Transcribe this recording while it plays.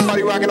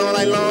party rocking all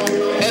night long.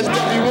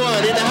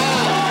 SW1 in the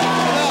house.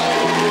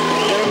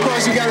 And of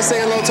course, you gotta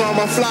say hello to all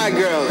my fly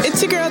girls. It's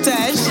your girl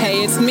Tej.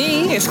 Hey, it's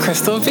me. It's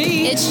Crystal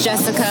V. It's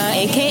Jessica,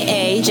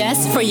 a.k.a.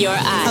 Jess for your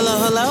eyes.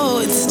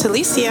 Hello. It's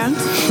Talicia.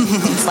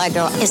 Fly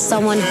girl is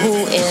someone who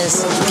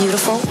is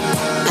beautiful,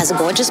 has a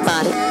gorgeous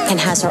body, and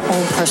has her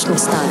own personal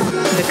style.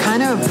 The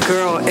kind of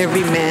girl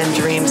every man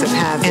dreams of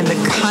having, and the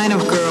kind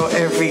of girl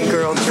every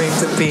girl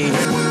dreams of being.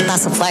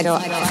 That's a fly girl.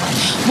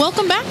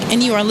 Welcome back,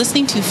 and you are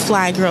listening to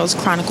Fly Girls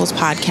Chronicles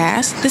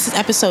podcast. This is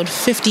episode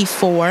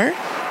 54.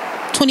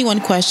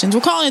 21 questions.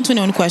 We're calling it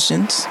 21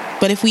 questions,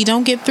 but if we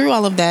don't get through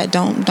all of that,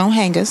 don't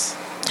hang us.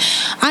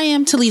 I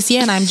am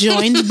Talicia, and I'm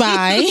joined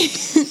by.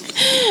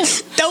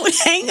 Don't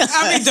hang us.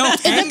 I mean, don't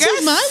hang us. Is that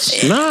too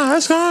much? Nah,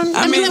 that's fine.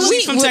 I mean,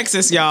 she's from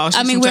Texas, y'all.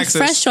 We're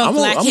fresh off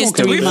Black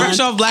History Month. We're fresh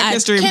off Black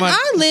History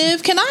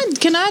Month. Can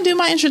I do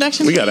my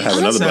introduction? We gotta have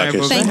another Black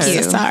History.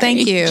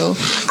 Thank you.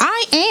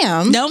 I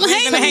am. Don't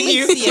hang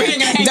you.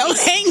 Don't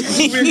hang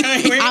me.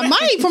 I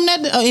might from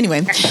that. Oh,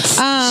 anyway.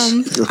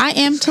 I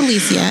am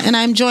Talicia, and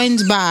I'm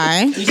joined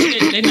by.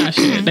 They not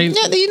shit. You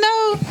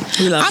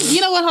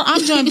know what?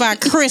 I'm joined by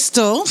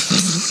Crystal.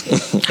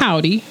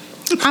 Howdy.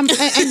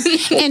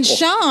 And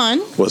Sean,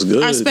 what's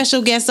good? Our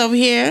special guest over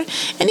here,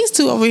 and these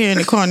two over here in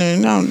the corner.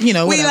 We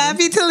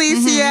love you,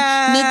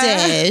 Talicia.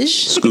 Nadej,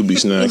 Scooby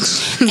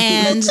Snacks,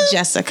 and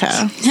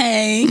Jessica.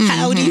 Hey,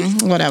 howdy.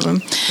 Whatever.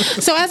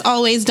 So as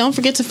always, don't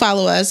forget to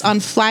follow us on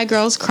Fly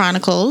Girls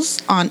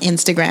Chronicles on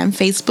Instagram,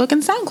 Facebook,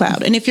 and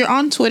SoundCloud. And if you're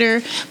on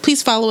Twitter,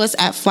 please follow us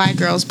at Fly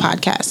Girls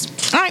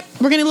Podcast. All right,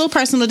 we're getting a little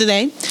personal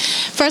today.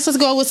 First, let's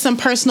go with some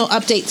personal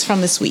updates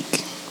from this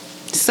week.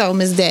 So,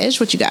 Ms. Dej,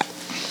 what you got?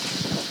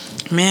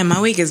 Man, my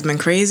week has been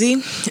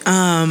crazy.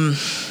 I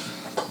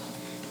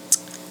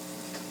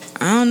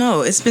don't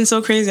know. It's been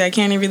so crazy. I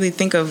can't even really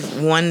think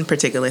of one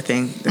particular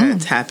thing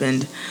that's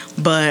happened.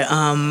 But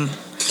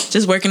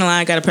just working a lot.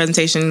 I got a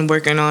presentation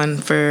working on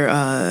for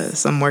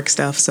some work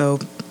stuff. So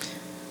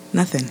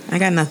nothing. I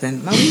got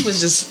nothing. My week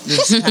was just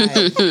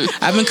tired.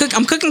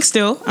 I'm cooking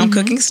still. I'm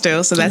cooking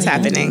still. So that's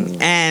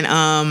happening. And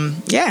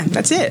yeah,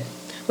 that's it.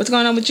 What's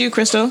going on with you,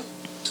 Crystal?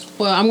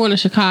 Well, I'm going to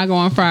Chicago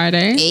on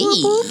Friday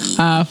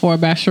for a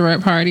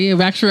bachelorette party, a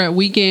bachelorette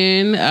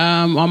weekend.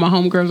 All my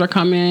homegirls are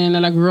coming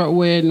that I grew up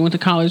with and went to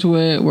college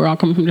with. We're all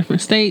coming from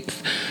different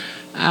states.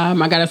 I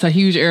got us a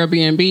huge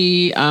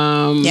Airbnb.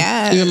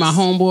 Yes. Even my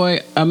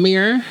homeboy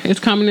Amir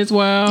is coming as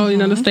well,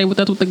 to stay with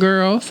us with the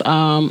girls.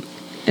 And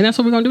that's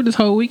what we're going to do this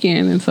whole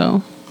weekend. And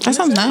so that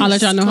sounds nice. I'll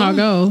let y'all know how it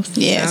goes.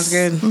 Yes.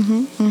 Sounds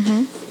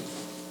good.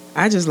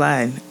 I just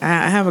lied.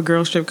 I have a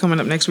girls trip coming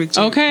up next week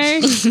too.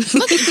 Okay.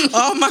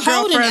 All my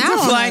girlfriends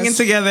are flying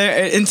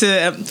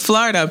into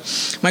Florida.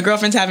 My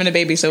girlfriend's having a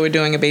baby, so we're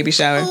doing a baby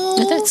shower.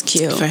 Oh, that's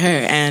cute for her.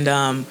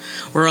 And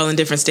we're all in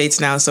different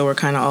states now, so we're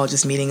kind of all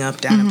just meeting up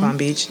down at Palm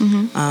Beach.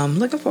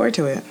 Looking forward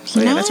to it.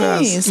 So yeah, that's what I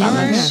was.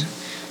 Nice.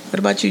 What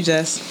about you,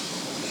 Jess?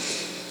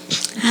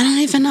 I don't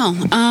even know.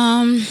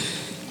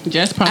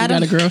 Jess probably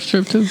got a girls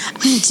trip too.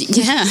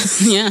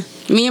 Yeah.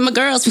 Me and my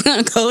girls, we're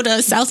gonna go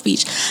to South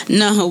Beach.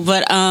 No,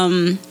 but I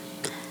don't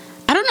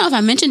know if I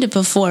mentioned it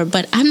before,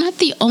 but I'm not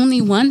the only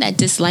one that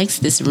dislikes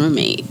this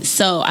roommate.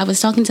 So I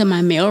was talking to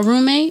my male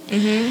roommate,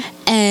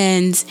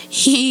 and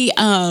he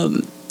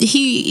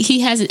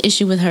has an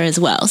issue with her as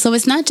well. So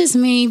it's not just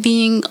me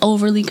being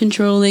overly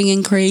controlling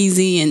and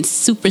crazy and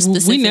super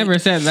specific. We never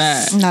said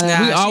that.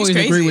 We always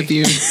agree with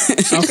you.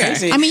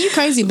 Okay. I mean, you're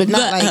crazy, but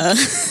not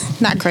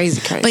not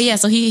crazy. But yeah,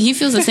 so he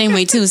feels the same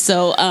way too.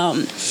 So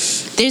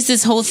there's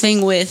this whole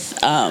thing with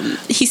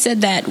he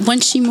said that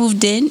once she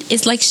moved in,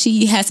 it's like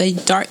she has a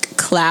dark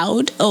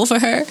cloud over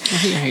her. I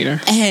hate her.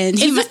 And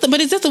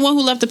is this the one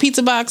who left the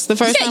pizza box the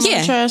first time on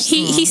the trash?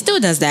 He still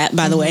does that,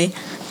 by the way.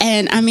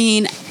 And I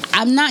mean,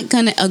 I'm not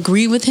gonna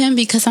agree with him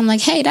because I'm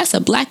like, hey, that's a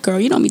black girl.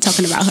 You don't be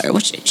talking about her.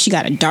 She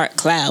got a dark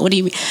cloud. What do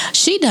you mean?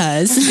 She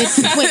does. She does,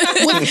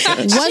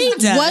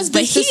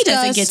 but he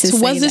doesn't get to say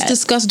that. Was this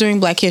discussed during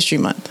Black History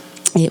Month?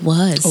 It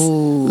was.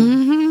 Oh.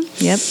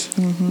 Yep.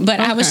 But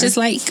I was just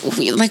like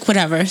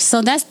whatever.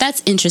 So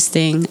that's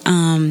interesting.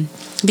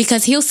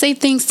 Because he'll say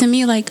things to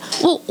me like,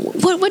 well,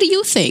 what do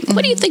you think?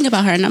 What do you think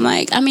about her? And I'm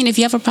like, I mean, if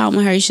you have a problem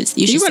with her, you should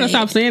better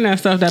stop saying that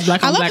stuff. That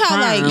black on black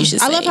crime.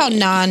 I love how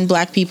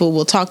non-black people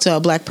will talk to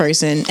a black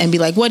person and be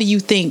like, what do you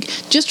think?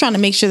 Just trying to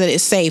make sure that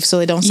it's safe so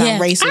they don't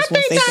sound racist once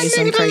they say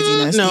some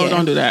craziness. No,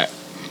 don't do that.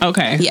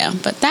 Okay. Yeah,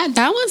 but that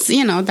was,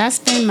 that's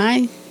been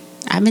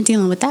I've been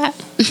dealing with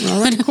that. All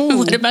right, cool.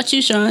 What about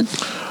you, Sean?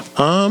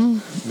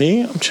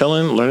 Me, I'm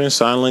chilling, learning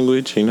sign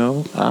language,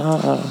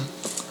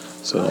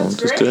 So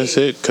that's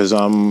it, because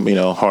I'm,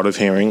 hard of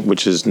hearing,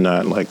 which is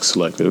not like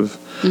selective.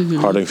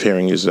 Hard of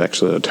hearing is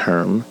actually a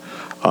term.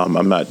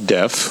 I'm not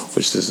deaf,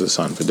 which this is a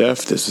sign for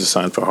deaf. This is a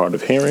sign for hard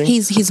of hearing.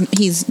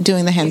 He's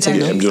doing the hand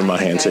signals. Yeah, I'm doing my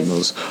hand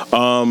signals.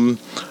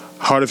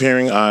 Hard of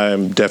hearing,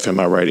 I'm deaf in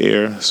my right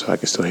ear, so I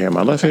can still hear in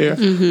my left ear.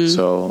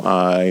 So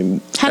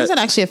How does that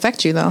actually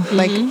affect you, though?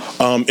 Like,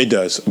 it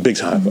does, big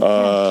time.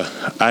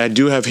 I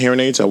do have hearing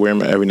aids. I wear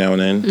them every now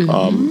and then.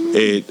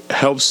 It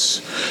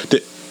helps.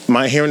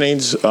 my hearing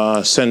aids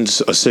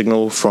sends a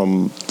signal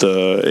from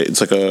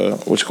it's like a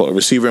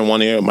receiver in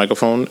one ear, a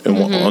microphone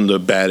on the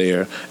bad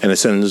ear, and it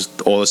sends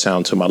all the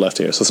sound to my left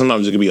ear. So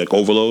sometimes it can be like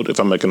overload if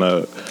I'm like in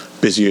a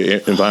busier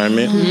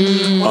environment.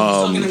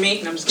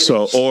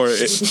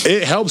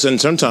 It helps, and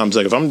sometimes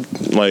like if I'm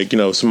like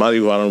somebody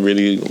who I don't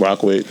really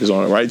rock with is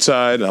on the right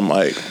side, I'm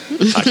like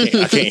I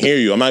can't hear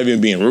you. I'm not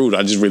even being rude.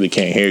 I just really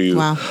can't hear you.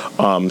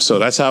 Wow. So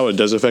that's how it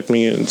does affect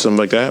me and something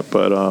like that.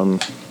 But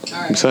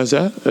besides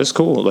that, it's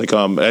cool. Like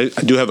I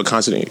do have a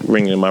constant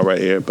ringing in my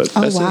right ear, but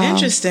that's it.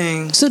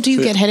 Interesting. So do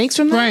you get headaches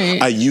from that?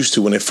 Right. I used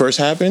to when it first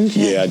happened.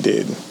 Yeah, I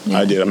did. Yeah.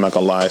 I did. I'm not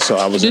gonna lie. So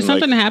I was. Did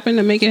something happen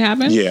to make it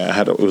happen? Yeah,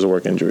 it was a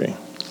work injury.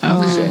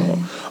 Oh.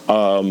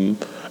 So,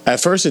 at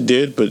first it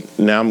did, but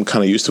now I'm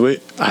kind of used to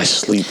it. I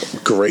sleep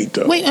great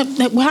though. Wait,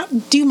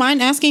 do you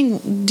mind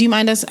asking? Do you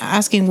mind us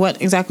asking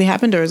what exactly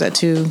happened, or is that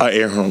too? An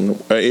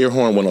air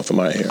horn went off in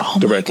my ear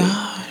directly.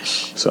 Oh my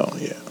gosh! So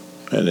yeah,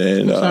 and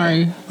then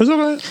sorry. It's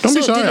okay. Don't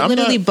be sorry. Did it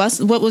literally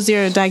bust? What was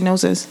your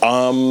diagnosis?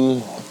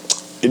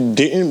 It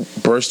didn't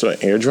burst an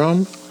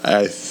eardrum.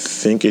 I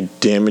think it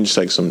damaged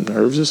like some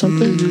nerves or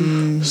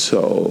something.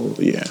 So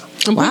yeah.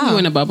 I'm putting you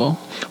in a bubble.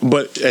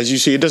 But as you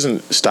see, it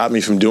doesn't stop me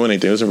from doing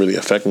anything. It doesn't really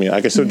affect me. I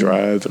can still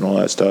drive and all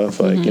that stuff.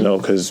 Like,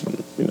 because,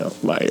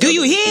 my... Do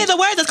you hear the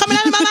words that's coming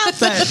out of my mouth?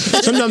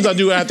 Sometimes I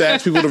do have to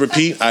ask people to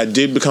repeat. I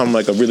did become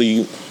like a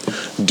really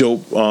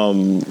dope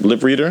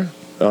lip reader.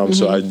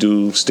 So I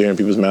do stare in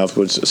people's mouths,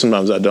 which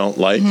sometimes I don't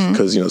like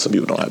because, some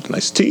people don't have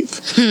nice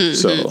teeth.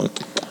 So...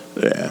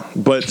 Yeah,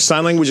 but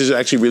sign language is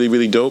actually really,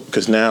 really dope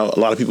because now a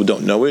lot of people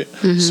don't know it.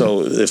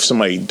 So if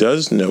somebody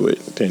does know it,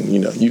 then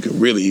you can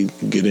really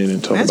get in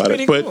and talk about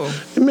it. But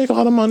you make a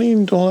lot of money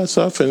and all that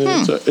stuff, and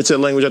it's a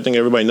language I think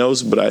everybody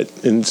knows, but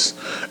it's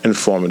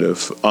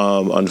informative.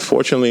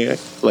 Unfortunately,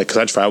 because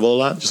I travel a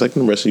lot, just like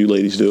the rest of you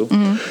ladies do.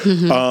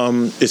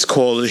 It's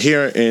called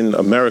here in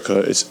America.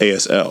 It's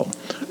ASL,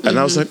 and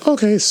I was like,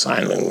 okay,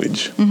 sign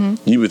language.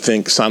 You would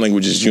think sign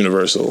language is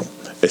universal.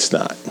 It's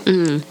not.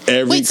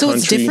 Every so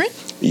country. It's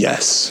different?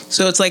 Yes.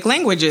 So it's like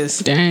languages.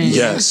 Dang.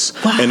 Yes.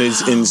 Wow. And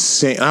it's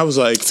insane. I was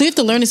like... So you have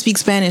to learn to speak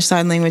Spanish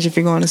sign language if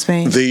you're going to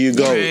Spain. There you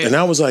go. Right. And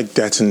I was like,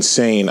 that's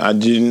insane. I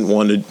didn't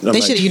want to...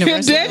 They should have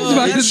universal.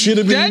 It should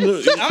have been...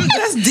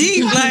 That's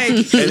deep.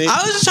 Like,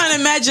 I was just trying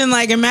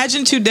to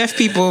imagine two deaf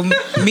people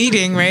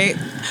meeting, right?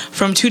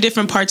 From two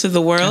different parts of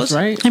the world. That's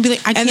right. I'd be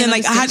like, I can't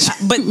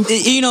but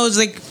it's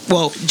like,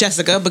 well,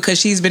 Jessica, because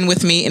she's been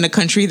with me in a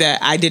country that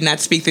I did not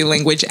speak the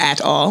language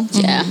at all.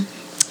 Yeah.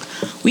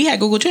 We had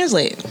Google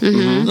Translate.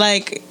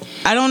 Like,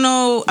 I don't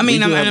know. I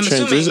mean, I'm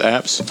assuming. There's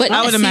apps. But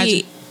I would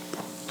imagine.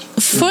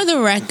 For the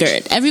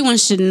record, everyone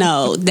should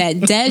know that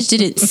Dej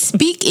didn't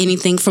speak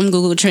anything from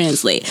Google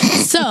Translate.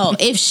 So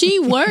if she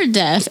were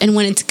deaf and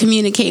wanted to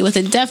communicate with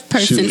a deaf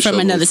person from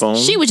another,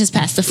 she would just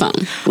pass the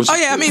phone.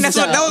 I mean, that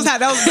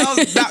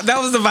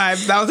was the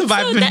vibe. That was the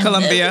vibe in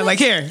Colombia. Like,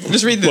 here,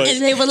 just read this.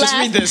 And they would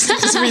laugh.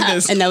 Just read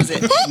this. And that was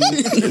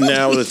it.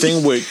 Now the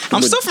thing with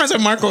I'm still friends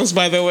with Marcos,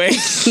 by the way.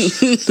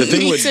 The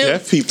thing with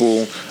deaf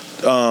people.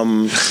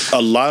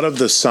 A lot of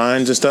the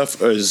signs and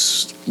stuff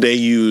is they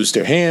use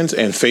their hands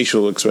and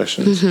facial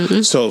expressions.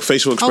 So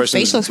facial expressions. Oh,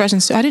 facial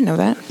expressions too. I didn't know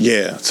that.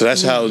 Yeah, so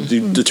that's how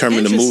you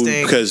determine the mood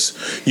because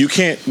you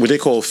can't what they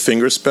call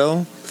finger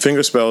spell.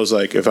 Finger spell is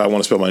like if I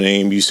want to spell my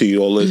name, you see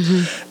all it.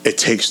 It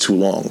takes too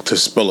long to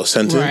spell a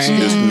sentence.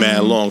 It's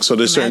mad long. So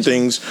there's certain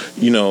things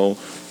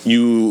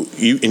you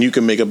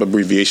can make up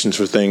abbreviations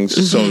for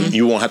things, so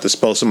you won't have to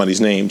spell somebody's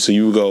name. So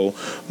you go,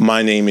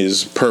 my name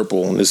is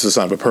Purple, and this is a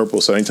sign for purple.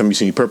 So anytime you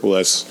see purple,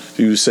 that's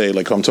you say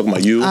like I'm talking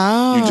about you.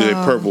 You say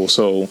purple.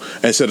 So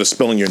instead of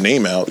spelling your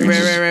name out,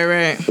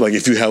 right. Like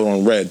if you have it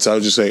on red, so I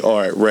would just say, all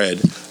right,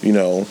 red.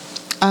 So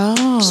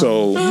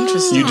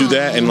you do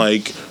that and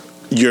like.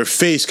 Your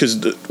face, because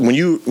when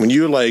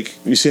you're like,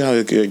 you see how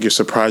you're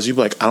surprised, you're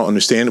like, I don't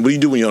understand. What do you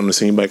do when you don't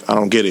understand? You're like, I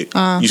don't get it.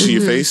 You see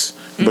your face,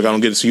 but I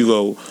don't get it. So you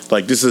go,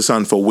 like, this is a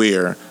sign for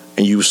where,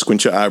 and you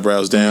squint your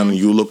eyebrows down and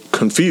you look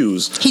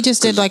confused. He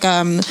just did like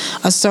a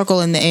circle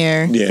in the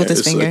air with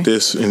his finger. Like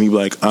this, and you're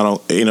like, I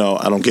don't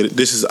get it.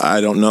 This is I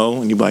don't know,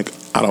 and you're like,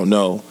 I don't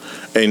know.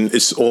 And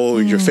it's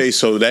all your face,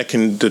 so that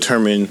can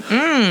determine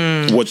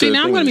what. See,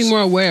 now I'm going to be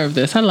more aware of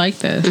this. I like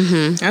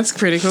this. That's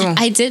pretty cool.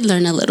 I did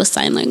learn a little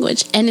sign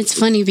language, and it's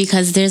funny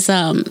because there's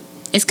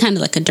it's kind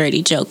of like a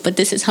dirty joke, but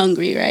this is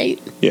hungry, right?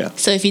 Yeah.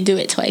 So if you do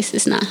it twice,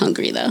 it's not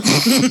hungry though.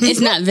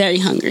 It's not very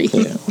hungry.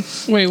 Yeah.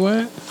 Wait,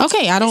 what?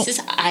 Okay, I don't. This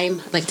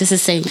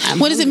is saying.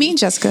 What does it mean,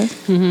 Jessica?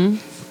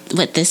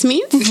 What this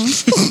means?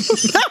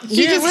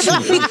 She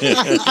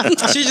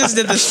just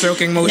did the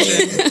stroking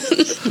motion.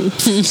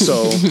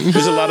 So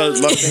there's a lot of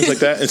things like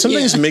that, and some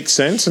things make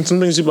sense, and some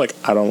things you're like,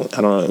 I don't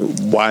know,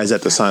 why is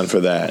that the sign for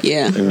that?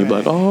 Yeah, and you're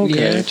like, oh,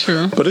 okay, yeah,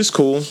 true. But it's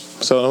cool.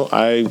 So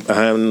I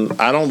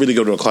don't really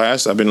go to a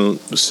class. I've been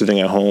sitting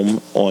at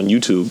home on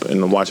YouTube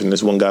and watching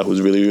this one guy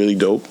who's really, really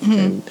dope,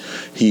 and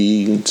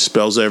he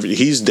spells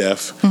he's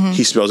deaf.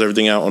 He spells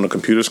everything out on a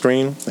computer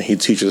screen, and he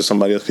teaches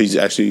somebody else. He's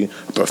actually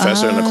a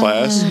professor in the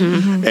class.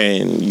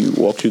 and you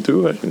walked you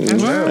through it. And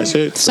that's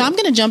it. So I'm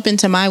gonna jump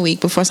into my week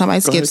before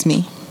somebody skips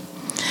me.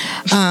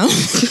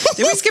 Did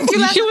we skip you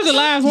last? She was the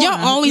last one. Y'all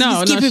always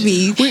be skipping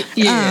me.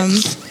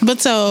 But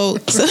so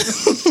they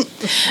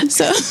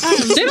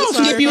don't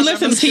skip you.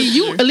 Listen, T,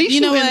 you at least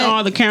you know in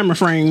all the camera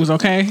frames,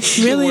 okay?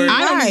 Really?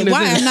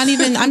 Why?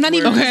 I'm not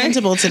even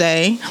presentable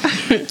today.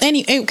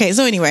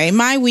 So anyway,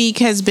 my week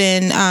has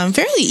been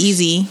fairly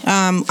easy.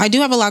 I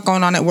do have a lot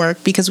going on at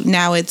work because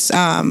now it's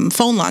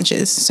phone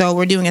launches, so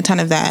we're doing a ton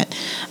of that.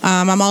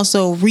 I'm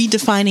also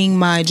redefining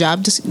my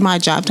job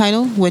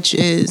title, which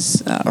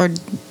is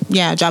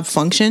job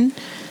function,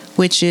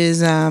 which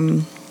is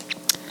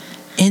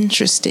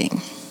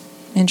interesting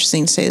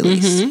to say the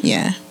least.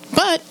 Yeah,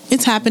 but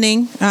it's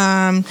happening.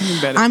 I'm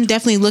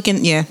definitely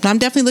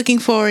looking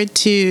forward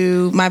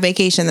to my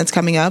vacation that's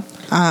coming up.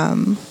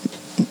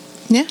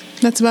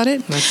 That's about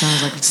it. That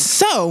sounds like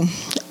so.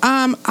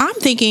 I'm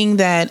thinking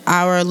that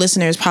our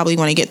listeners probably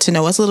want to get to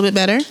know us a little bit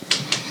better.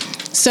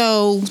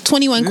 So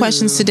 21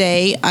 questions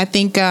today. I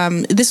think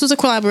this was a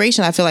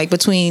collaboration, I feel like,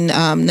 between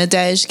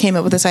Nadej came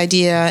up with this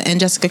idea and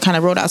Jessica kind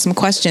of wrote out some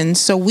questions.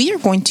 So we are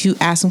going to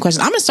ask some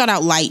questions. I'm going to start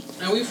out light.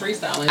 And we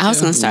freestyling. I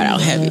was going to start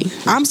out heavy.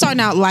 I'm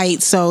starting out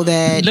light so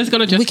that let's go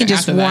to Jessica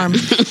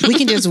we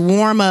can just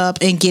warm up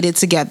and get it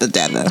together.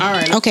 All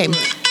right. Okay.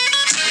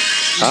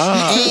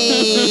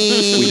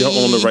 Hey. We don't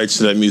own the rights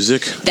to that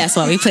music. That's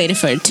why we played it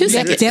for 2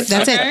 seconds. Yep,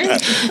 that's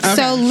it.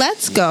 So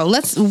let's go.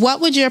 What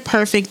would your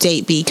perfect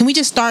date be? Can we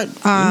just start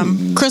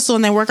Crystal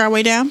and then work our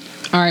way down?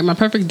 All right, my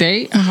perfect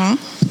date.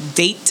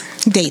 Date.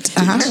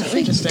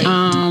 Interesting.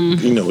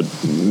 You know what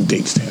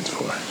date stands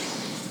for.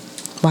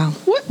 Wow.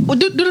 What? Well,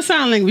 do the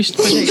sign language.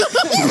 What is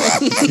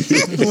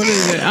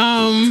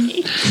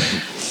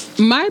it?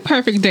 My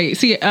perfect date.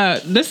 See,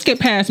 let's skip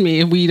past me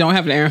if we don't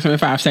have an answer in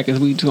 5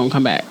 seconds. We just gonna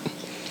come back.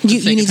 You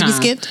need to be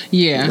skipped?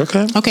 Yeah.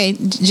 Okay.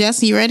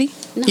 Jess, you ready?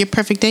 No. Your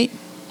perfect date?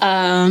 No,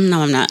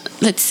 I'm not.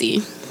 Let's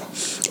see.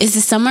 Is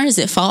it summer? Is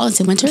it fall? Is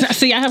it winter?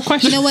 See, I have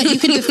questions. You know what? You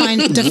can define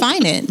it.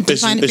 Define it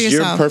for It's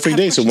yourself. your perfect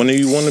date. So when do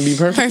you want to be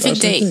perfect? Perfect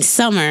date.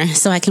 Summer.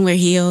 So I can wear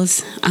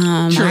heels.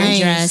 My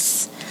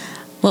dress.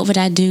 What would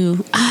I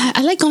do?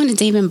 I like going to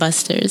Dave and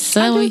Buster's. So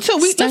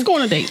let's go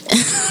on a date.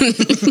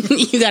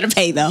 You gotta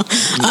pay though.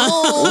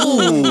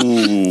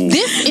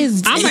 This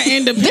is. I'm an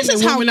independent This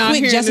is how woman out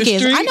quick here Jessica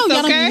in the is. I know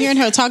y'all don't be hearing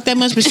her talk that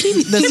much, but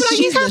she's the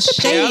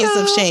shadiest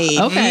of shade.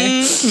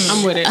 Okay,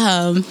 I'm with it.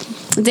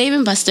 Dave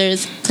and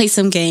Buster's. Play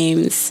some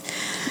games.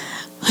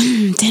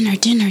 Dinner.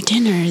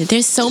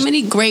 There's so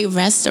many great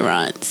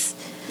restaurants.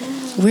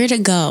 Where to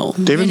go?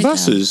 Dave and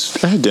Buster's.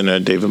 I had dinner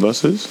at Dave and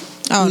Buster's.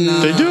 Oh no,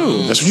 they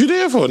do. That's what you're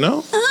there for,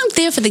 no? I'm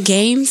there for the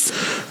games.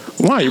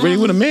 Why? You're ready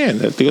with a man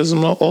that gives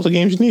them all the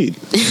games you need.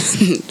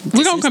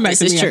 We're gonna come back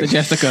to me after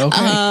Jessica.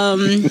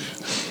 Okay?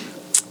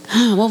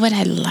 What would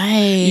I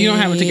like? You don't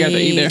have it together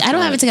either. I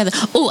don't have it together.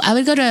 Oh, I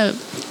would go to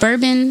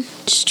Bourbon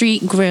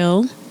Street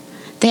Grill.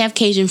 They have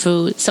Cajun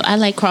food, so I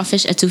like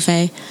crawfish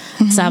etouffee.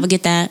 So I would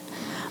get that.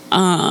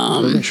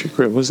 Bourbon Street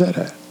Grill. Where's that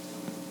at?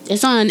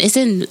 It's on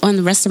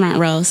the Restaurant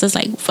Row, so it's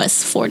like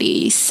West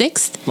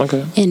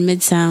 46th in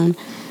Midtown.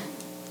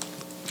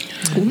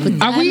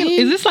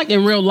 Is this like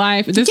in real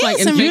life? Is this like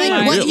in real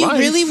life? What you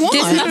really want?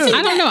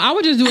 I don't know. I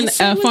would just do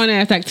a fun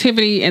ass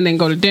activity and then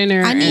go to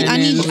dinner. I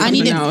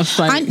need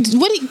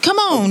it. Come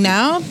on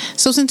now.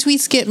 So since we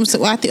skipped,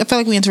 I feel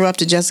like we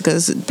interrupted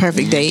Jessica's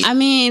perfect date. I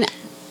mean,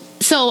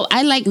 so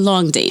I like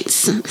long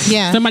dates.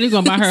 Yeah, somebody's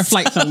gonna buy her a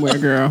flight somewhere,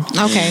 girl.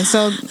 Okay,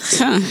 so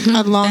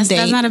a long date.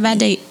 That's not a bad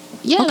date.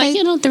 Yeah,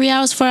 okay. Like 3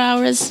 hours, 4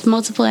 hours,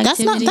 multiple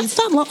activities. That's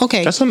not long.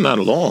 Okay, that's not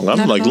long.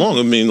 I'm like long.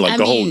 I mean,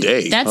 the whole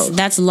day.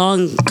 That's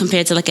long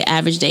compared to like an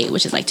average date,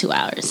 which is like 2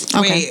 hours.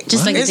 Okay, wait,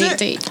 just like a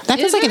date. That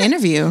feels like an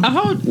interview. A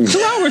whole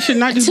 2 hours should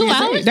not just 2 be a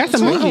hours. date. That's a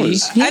movie.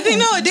 Yeah. I think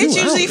no, a date's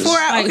usually 4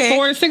 hours. Like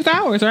 4 to 6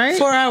 hours, right?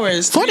 4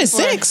 hours. 4 to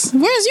 6.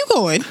 Where's you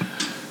going?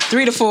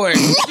 3 to 4. What?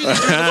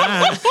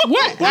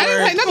 I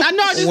didn't say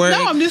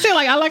nothing. I'm just saying,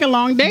 like, I like a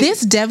long date.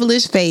 This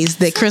devilish face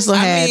that Crystal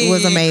had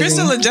was amazing.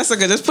 Crystal and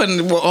Jessica just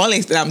putting all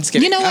these. I'm just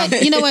kidding. You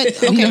know what?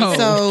 Okay,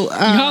 so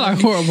y'all are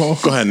horrible.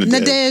 Go ahead,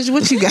 Nadej,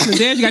 what you got?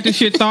 Nadej got this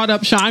shit thought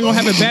up. Sean gonna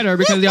have it better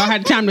because y'all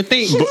had time to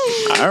think.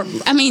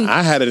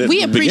 I had it.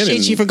 We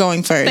appreciate you for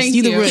going first. Thank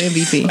you the you. real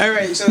MVP. All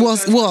right. So,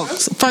 well,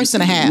 first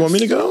and a half. You want me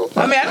to go?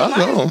 I mean, I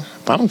don't mind.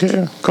 I don't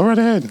care. Go right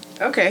ahead.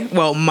 Okay.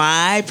 Well,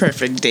 my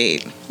perfect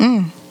date.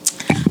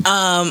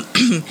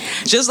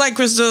 Just like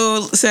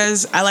Crystal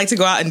says, I like to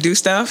go out and do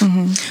stuff.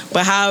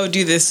 But how I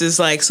do this is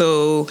like,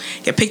 so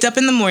get picked up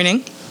in the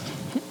morning,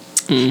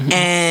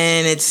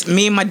 and it's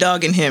me and my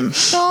dog and him.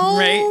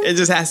 Right? It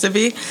just has to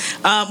be.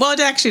 Well, it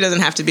actually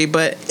doesn't have to be,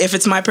 but if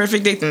it's my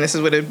perfect date, then this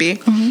is what it'd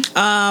be.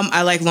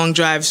 I like long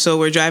drives, so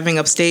we're driving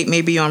upstate,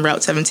 maybe on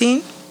Route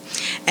 17,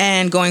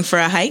 and going for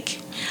a hike.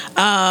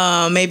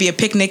 Maybe a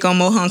picnic on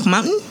Mohonk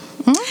Mountain,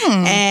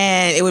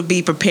 and it would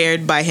be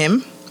prepared by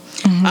him.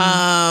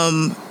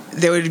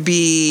 There would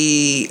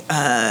be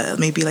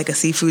maybe like a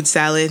seafood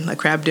salad, a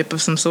crab dip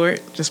of some sort,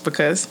 just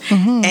because,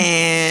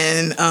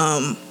 and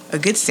a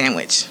good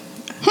sandwich.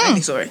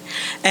 Dinosaur.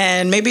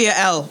 And maybe an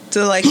L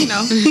to like, you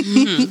know,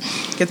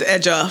 get the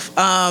edge off.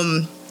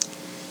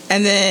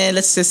 And then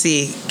let's just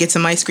see, get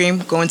some ice cream,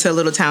 go into a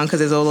little town because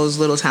there's all those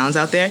little towns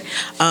out there.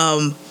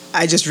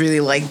 I just really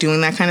like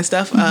doing that kind of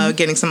stuff.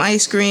 Getting some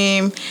ice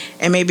cream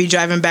and maybe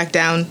driving back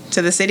down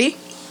to the city.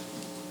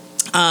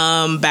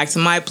 Back to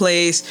my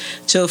place,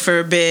 chill for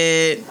a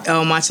bit,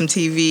 watch some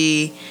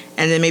TV,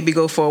 and then maybe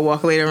go for a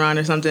walk later on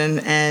or something.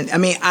 And I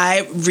mean,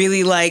 I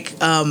really like,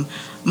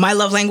 my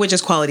love language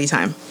is quality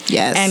time.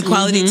 Yes. And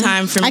quality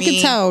time for me. I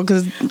can tell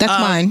because that's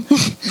mine.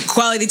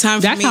 Quality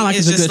time for me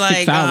is just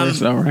like 6 hours,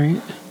 though,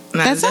 right?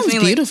 That sounds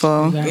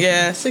beautiful.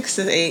 Yeah, 6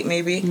 to 8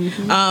 maybe.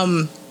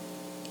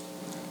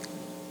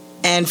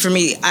 And for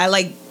me, I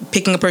like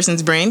picking a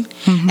person's brain.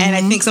 And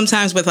I think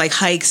sometimes with like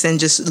hikes and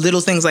just little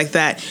things like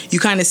that, you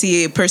kind of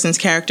see a person's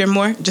character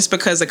more just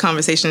because the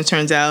conversation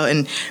turns out.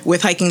 And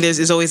with hiking,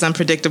 it's always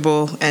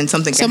unpredictable and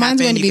something can happen. So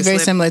mine's going to be very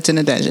similar to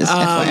Nadej's,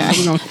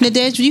 FYI.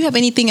 Nadej, do you have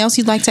anything else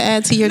you'd like to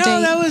add to your date?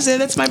 No, that was it.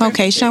 That's my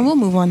birthday. Okay, Sean, we'll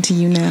move on to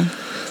you now.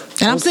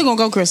 And I'm still going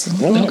to go, Crystal.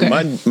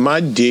 Okay. My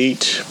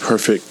date,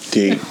 perfect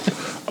date.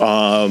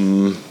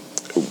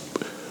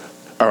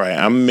 All right,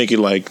 I'm making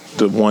like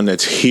the one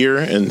that's here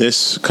in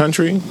this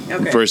country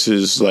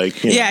versus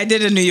like, you know, yeah, I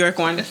did a New York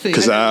one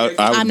because I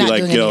would be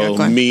like, yo,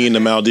 me in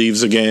the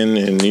Maldives again,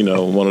 and you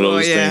know, one of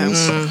those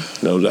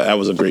things. No, that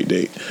was a great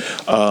date.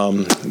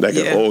 That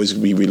could always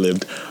be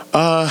relived.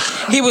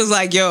 He was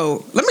like,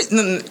 "Yo, let me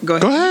go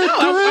ahead. Go ahead.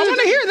 I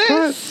want to hear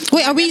this.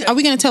 Wait, are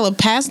we going to tell a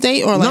past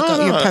date or like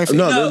your perfect?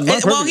 No, my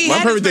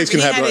perfect dates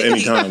can happen at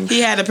any time.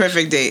 He had a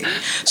perfect date.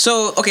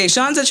 So, okay,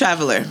 Sean's a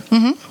traveler.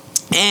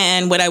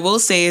 And what I will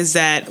say is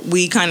that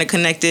we kind of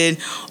connected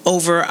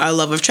over our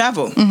love of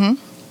travel.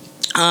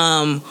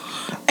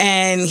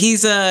 And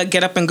he's a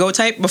get up and go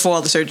type before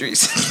all the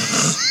surgeries.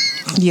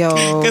 Yo.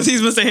 Because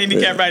he's Mr.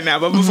 Handicap right now,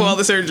 but before all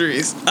the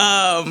surgeries.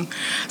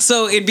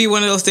 So it'd be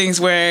one of those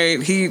things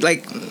where he,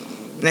 like,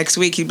 next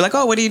week he'd be like,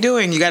 oh, what are you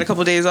doing? You got a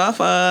couple days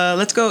off?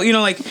 Let's go, you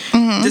know, like,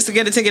 just to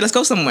get a ticket, let's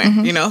go somewhere,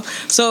 you know?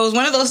 So it was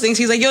one of those things.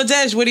 He's like, yo,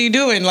 Dej, what are you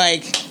doing?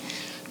 Like,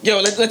 yo,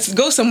 let's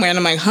go somewhere. And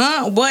I'm like,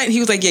 huh? What? He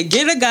was like, yeah,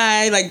 get a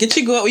guy, like, get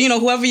your go, you know,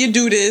 whoever your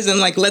dude is, and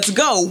like, let's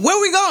go. Where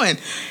are we going?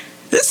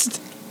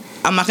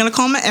 I'm not gonna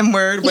call him an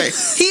M-word, but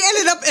he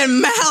ended up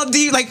in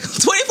Maldives like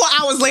 24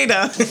 hours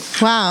later.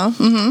 Wow.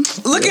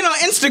 Looking on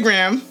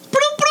Instagram,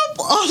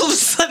 all of a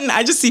sudden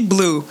I just see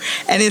blue,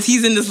 and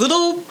he's in this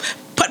little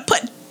putt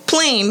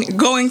plane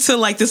going to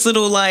like this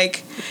little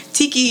like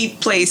tiki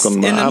place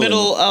in the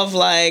middle of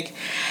like.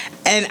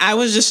 And I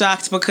was just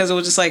shocked because it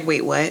was just like,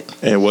 wait, what?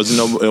 And it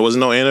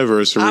wasn't no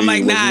anniversary. I'm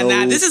like,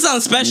 nah, this is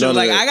something special.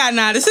 Like,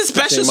 this is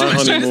special.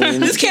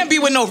 This can't be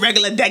with no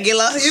regular. You know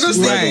what I'm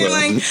saying?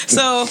 Like,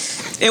 so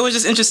it was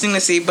just interesting to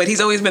see. But he's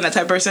always been that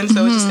type of person,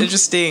 so it's just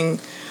interesting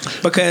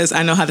because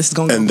I know how this is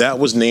going to go. And that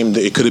was named,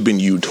 it could have been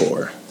you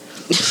tour.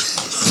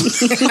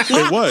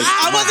 It was.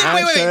 I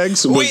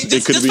wasn't. Wait.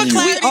 It could have been you.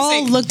 We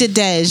all looked at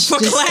Dej. For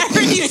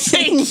clarity's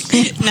sake,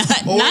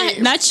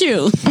 not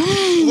you.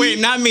 Wait,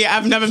 not me.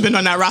 I've never been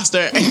on that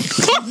roster.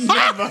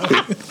 Never.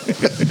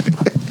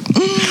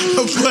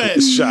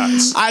 But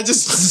shots. I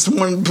just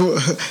want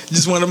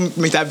to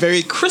make that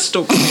very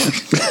crystal clear.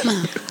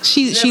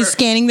 She's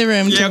scanning the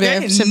room to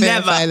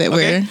verify that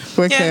we're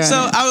clear. So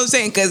on it. I was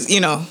saying because you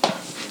know.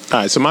 All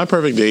right. So my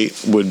perfect date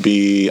would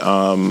be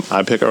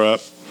I pick her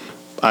up.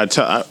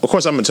 Of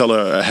course, I'm gonna tell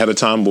her ahead of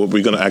time what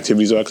we're gonna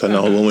activities are because I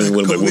know when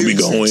we're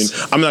going.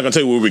 I'm not gonna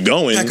tell you where we're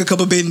going. Pack a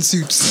couple bathing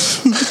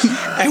suits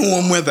and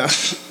warm weather.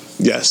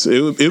 Yes, it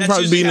would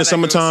probably be in the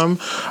summertime.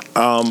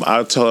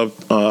 I'll tell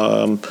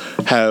her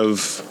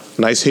have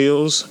nice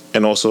heels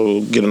and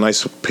also get a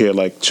nice pair of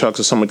like Chucks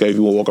or something like that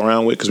you will walk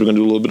around with because we're gonna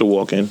do a little bit of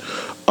walking.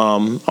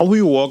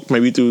 We walk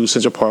maybe through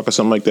Central Park or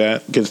something like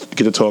that. Get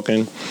to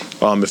talking.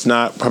 If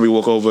not, probably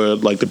walk over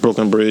like the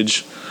Brooklyn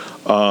Bridge.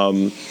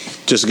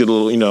 Just to get a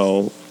little, you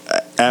know,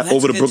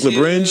 over the Brooklyn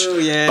Bridge.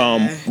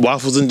 Yeah.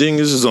 Waffles and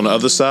Dingus is on the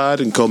other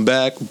side and come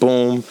back.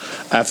 Boom.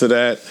 After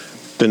that,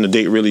 then the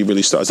date really,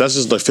 really starts. That's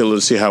just the filler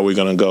to see how we're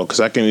gonna go. Because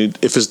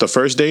if it's the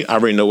first date, I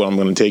already know where I'm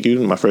gonna take you,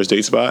 my first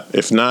date spot.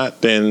 If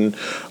not, then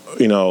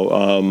you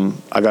know,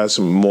 I got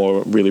some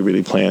more really,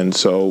 really planned.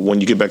 So when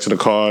you get back to the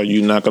car,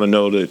 you're not gonna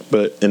know that.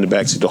 But in the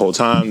backseat the whole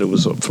time, there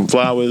was some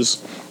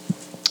flowers.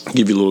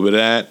 Give you a little bit of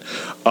that.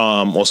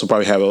 Also,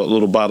 probably have a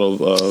little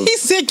bottle of. He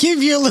said,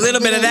 "Give you a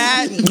little bit of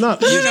that." No,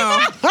 you know.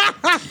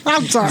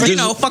 I'm sorry. You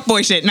know,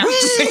 fuckboy shit. No,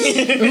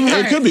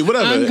 it could be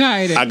whatever.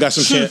 I got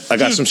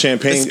some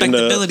champagne.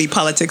 Respectability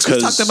politics. We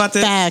talked about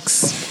this.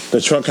 Facts.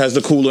 The truck has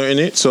the cooler in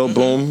it, so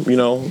boom, you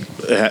know,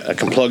 I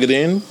can plug it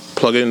in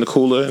the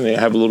cooler, and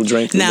have a little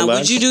drink. Now,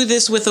 would you do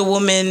this with a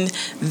woman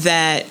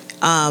that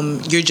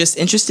you're just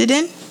interested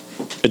in?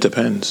 It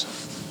depends.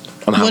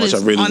 On how much I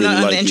really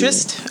like the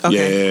interest? You.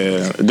 Okay.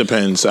 Yeah, it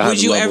depends.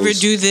 Would you ever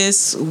do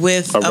this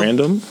with a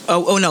random?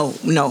 Oh no,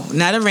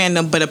 not a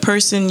random, but a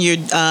person you're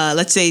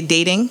let's say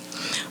dating,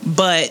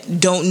 but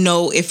don't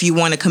know if you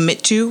want to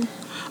commit to.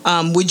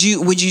 Would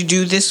you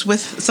do this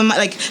with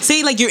somebody? Like,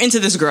 say like you're into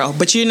this girl,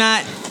 but you're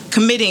not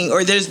committing,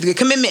 or the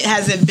commitment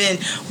hasn't been,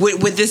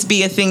 would this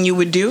be a thing you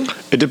would do?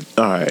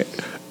 All right.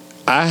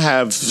 I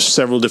have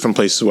several different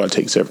places where I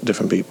take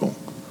different people.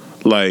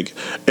 Like,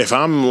 if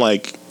I'm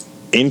like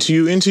into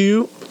you,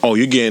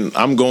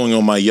 I'm going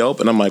on my Yelp,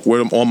 and I'm like,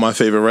 where are all my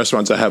favorite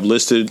restaurants I have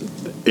listed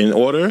in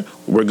order?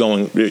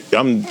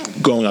 I'm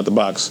going out the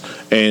box,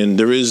 and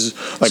there is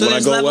like, so when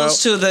I go out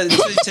to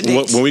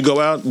dates. When we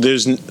go out,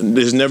 there's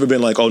never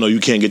been like, oh no, you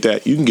can't get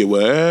that. You can get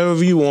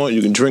whatever you want.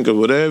 You can drink of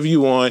whatever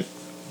you want,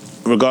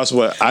 regardless of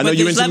what. I know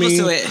you're into me.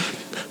 To it.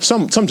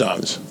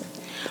 Sometimes.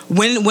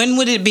 When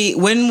would it be?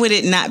 When would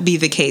it not be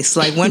the case?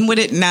 Like, when would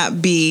it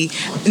not be?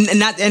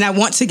 And I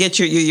want to get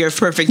your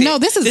perfect date. No,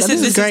 this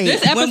is great.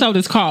 This episode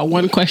is called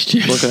One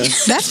Question. Okay,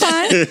 that's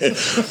fine.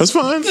 That's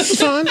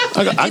fine.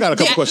 I got a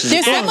couple questions.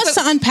 There's so much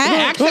to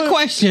unpack. Ask a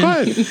question.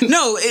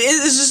 No,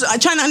 it's just I'm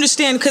trying to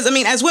understand, because I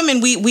mean, as women,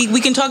 we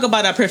can talk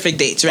about our perfect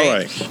dates, right? All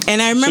right.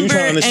 And I remember,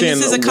 and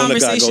this is a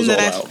conversation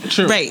that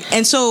right.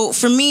 And so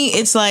for me,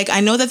 it's like,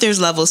 I know that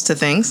there's levels to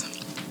things.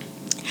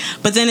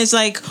 But then it's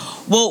like,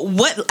 well,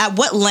 at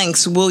what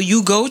lengths will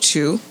you go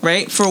to,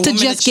 right, for a woman to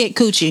just get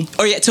coochie,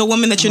 or to a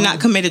woman that you're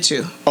not committed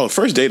to? Oh,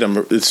 first date,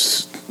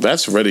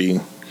 that's ready.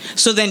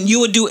 So then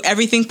you would do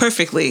everything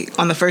perfectly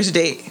on the first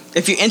date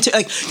if you enter.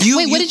 Like,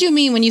 Wait, what did you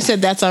mean when you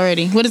said that's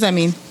already? What does that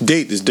mean?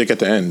 Date is dick at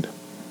the end.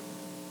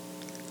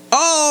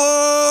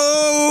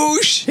 Oh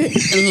shit!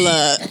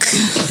 Look,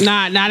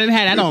 I didn't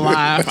have that on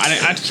live.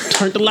 I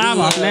turned the live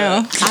off now.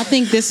 I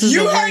think this is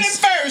you heard it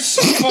first.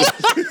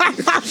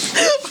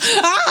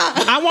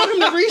 I want him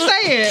to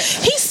re-say it.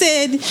 He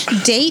said,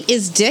 "Date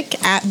is dick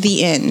at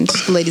the end,"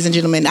 ladies and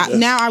gentlemen.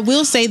 Now I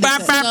will say this.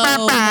 So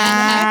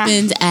that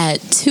happens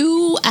at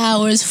 2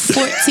 hours,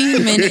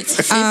 14 minutes,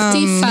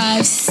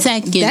 55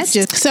 seconds. That's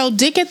just so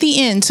dick at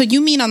the end. So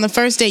you mean on the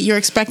first date you're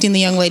expecting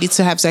the young lady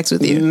to have sex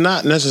with you?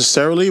 Not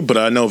necessarily, but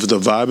I know if the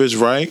vibe is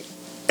right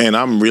and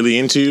I'm really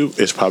into you,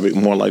 it's probably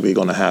more likely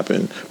going to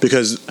happen.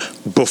 Because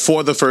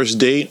before the first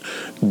date,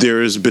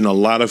 there's been a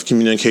lot of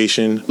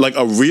communication. Like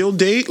a real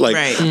date, like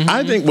right.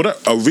 I think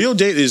what a real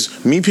date is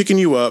me picking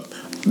you up,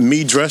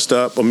 me dressed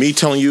up, or me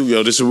telling you,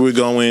 yo, this is where we're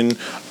going.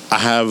 I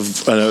have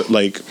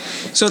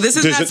So this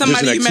is not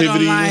somebody you met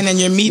online and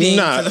you're meeting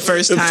for the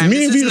first time.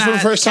 Meeting for the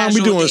first time,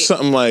 we're doing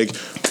something like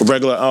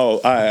regular. Oh,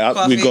 all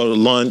right, we go to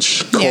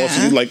lunch,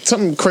 coffee, like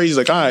something crazy.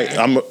 Like, all right,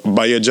 I'm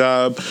by your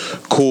job,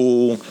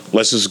 cool.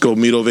 Let's just go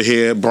meet over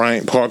here,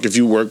 Bryant Park. If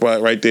you work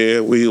right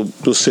there, we'll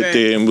sit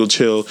there and we'll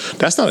chill.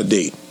 That's not a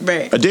date.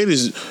 Right. A date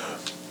is,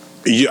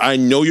 I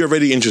know you're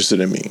already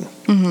interested in me.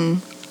 Mm-hmm.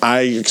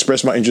 I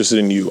express my interest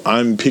in you.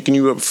 I'm picking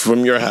you up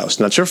from your house,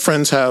 not your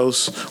friend's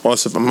house.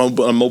 Also, I'm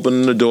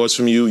opening the doors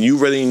from you. You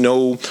already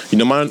know. You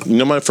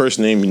know my first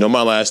name. You know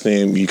my last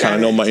name. You kind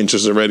of know my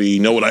interests already. You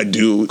know what I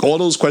do. All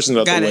those questions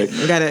out the way.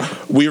 Got it.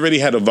 We already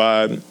had a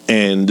vibe,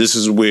 and this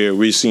is where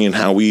we're seeing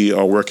how we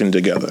are working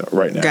together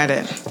right now. Got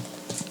it.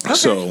 Okay.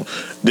 So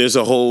there's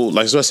a whole,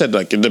 like I said,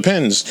 like it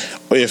depends.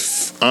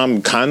 If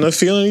I'm kind of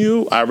feeling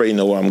you, I already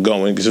know where I'm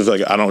going, because it's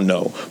like I don't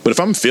know. But if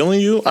I'm feeling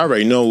you, I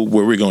already know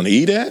where we're going to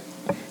eat at.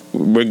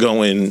 We're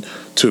going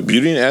to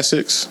Beauty in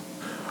Essex.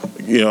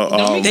 You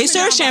know, they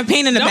serve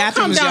champagne in the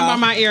bathrooms, come down y'all. by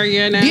my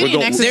area now.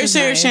 They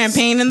serve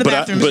champagne in the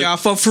bathrooms, y'all,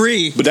 for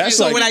free. But that's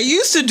so what I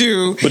used to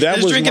do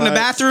is drink in the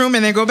bathroom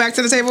and then go back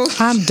to the table.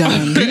 I'm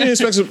done. Beauty in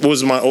Essex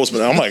was my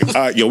ultimate. I'm like, all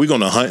right, yo, we're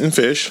going to hunt and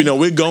fish. You know,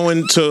 we're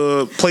going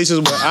to places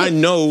where I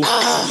know.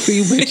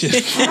 You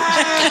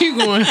bitches. Keep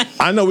going.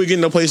 I know we're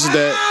getting to places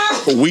that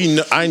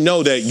I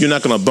know that you're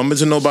not going to bump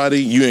into nobody.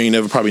 You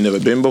ain't probably never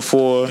been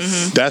before.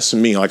 Mm-hmm. That's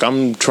me. Like,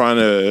 I'm trying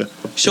to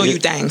show you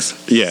things.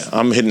 Yeah,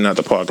 I'm hitting out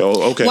the park.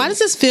 Oh, okay. Why does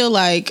this feel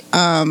like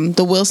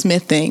the Will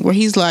Smith thing, where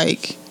he's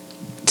like,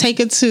 take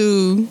it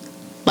to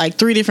like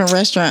 3 different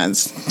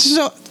restaurants?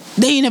 So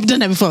they ain't never done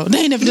that before.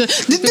 Doesn't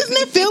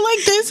it feel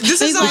like this?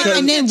 This is like,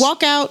 and then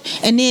walk out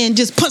and then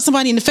just punch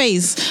somebody in the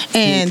face,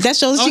 and that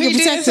shows that you can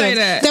protect them.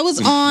 That was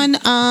on.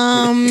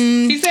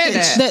 He said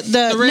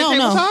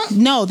that.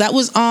 No, that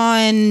was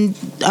on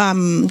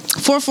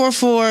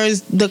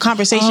 444's The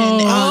Conversation.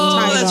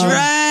 Oh, that's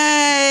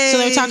right. So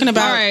they were talking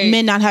about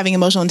men not having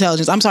emotional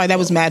intelligence. I'm sorry, that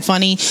was mad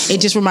funny. It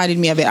just reminded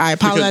me of it. I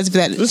apologize for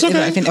that. It's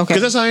okay.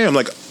 Because that's how I am.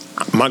 Like,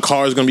 my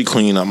car is gonna be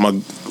clean. I'm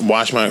gonna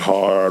wash my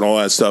car and all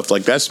that stuff.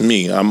 Like, that's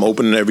me. I'm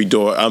opening every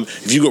door.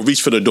 If you go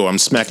reach for the door, I'm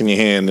smacking your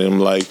hand and I'm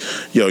like,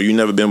 yo, you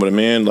never been with a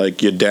man?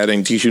 Like, your dad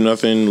ain't teach you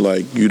nothing?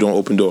 Like, you don't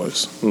open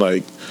doors?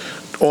 Like,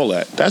 all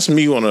that. That's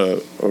me on a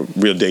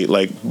real date.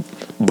 Like,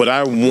 but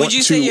I want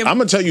to. I'm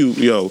gonna tell you,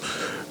 yo,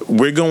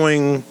 we're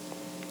going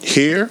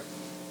here.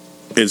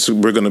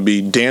 We're gonna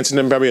be dancing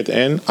and probably at the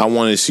end. I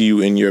want to see you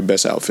in your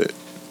best outfit.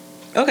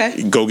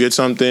 Okay. Go get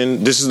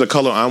something. This is the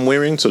color I'm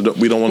wearing, so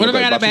we don't want to. What if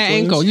I got a bad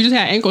ankle? You just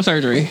had ankle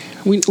surgery.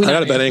 I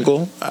got a bad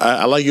ankle.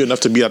 I like you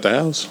enough to be at the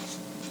house.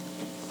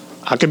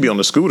 I could be on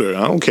the scooter.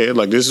 I don't care.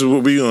 Like, this is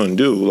what we gonna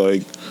do.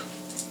 Like,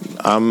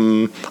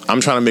 I'm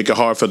trying to make it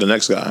hard for the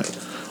next guy.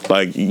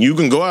 Like, you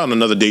can go out on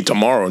another date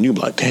tomorrow and you be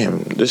like,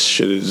 damn,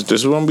 this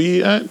is where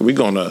we at. We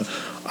going to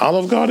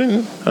Olive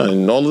Garden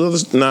and all of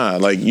this. Nah,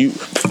 like, you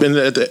been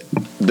at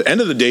the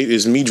end of the date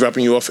is me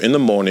dropping you off in the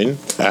morning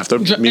after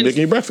me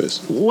making you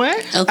breakfast. What?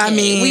 Okay. I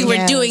mean, we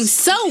were doing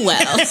so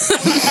well.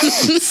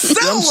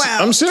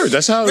 I'm serious.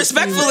 That's how.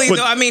 Respectfully,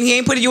 though, I mean, he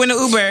ain't putting you in the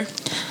Uber.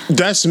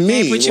 That's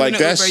me. Like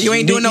that's Uber. You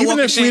ain't doing no walk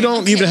of shame. Even if we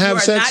don't even have you are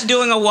sex, not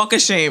doing a walk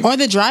of shame or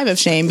the drive of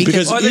shame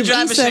because or the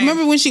drive of shame.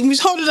 Remember when she was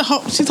holding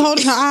she's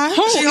holding her eye.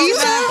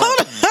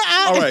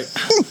 All right,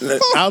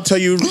 I'll tell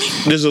you.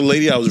 There's a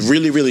lady I was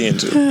really, really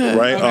into.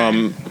 Right.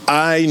 Okay.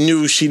 I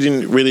knew she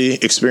didn't really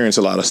experience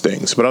a lot of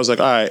things, but I was like,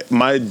 all right,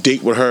 my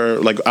date with her,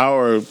 like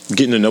our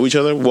getting to know each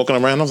other, walking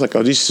around, I was like,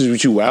 oh, this is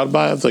what you wowed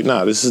by? I was like,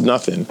 nah, this is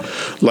nothing.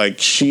 Like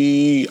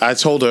I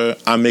told her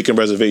I'm making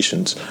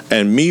reservations,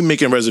 and me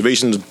making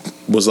reservations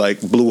was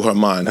like blew her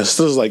mind.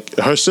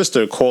 Her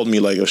sister called me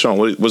like, Sean,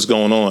 what's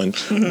going on?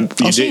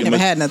 Mm-hmm. She ain't never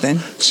had nothing.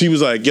 She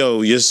was like,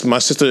 yo, yes, my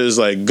sister is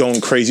like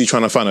going crazy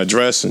trying to find a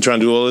dress and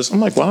trying to do all this. I'm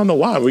like, well, I don't know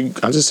why.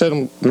 I just said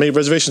I made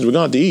reservations. We're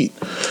going to eat.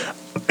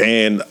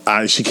 And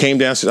she came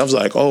downstairs. I was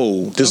like,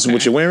 oh, this is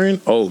what you're wearing?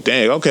 Oh,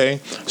 dang, okay.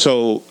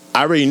 So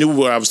I already knew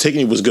where I was taking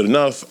you was good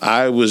enough.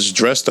 I was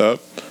dressed up,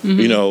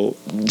 no,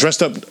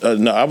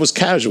 I was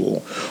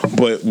casual,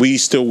 but we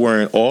still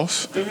weren't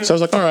off. Mm-hmm. So I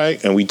was like, all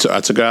right. And I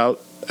took her out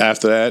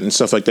after that and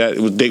stuff like that.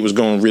 The date was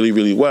going really,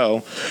 really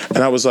well. And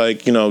I was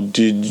like,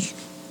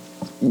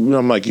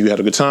 I'm like, you had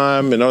a good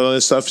time and all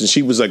that stuff. And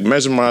she was like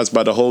mesmerized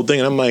by the whole thing.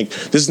 And I'm like,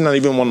 this is not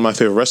even one of my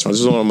favorite restaurants.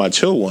 This is one of my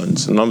chill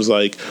ones. And I was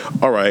like,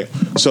 all right.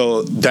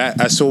 So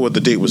that I saw what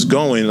the date was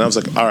going. And I was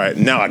like, all right,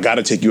 now I got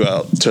to take you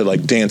out to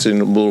like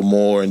dancing a little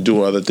more and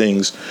do other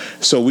things.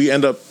 So we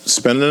end up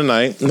spending the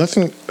night.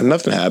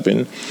 Nothing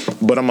happened.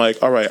 But I'm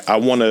like, all right, I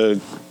want to,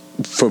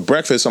 for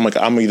breakfast, I'm like,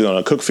 I'm either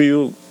going to cook for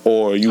you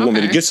or you want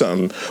me to get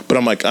something. But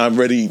I'm like, I'm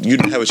ready. You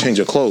didn't have a change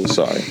of clothes.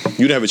 Sorry.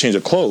 You didn't have a change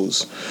of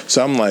clothes.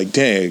 So I'm like,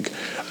 dang,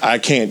 I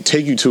can't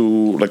take you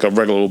to like a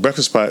regular little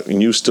breakfast spot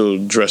and you still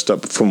dressed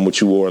up from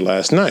what you wore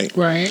last night.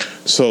 Right.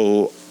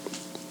 So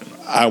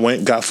I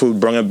went, got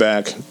food, brought it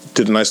back,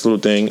 did a nice little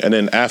thing. And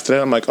then after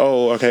that, I'm like,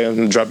 oh, okay, I'm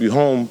going to drop you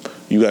home.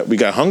 We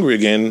got hungry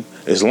again.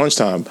 It's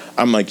lunchtime.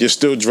 I'm like, you're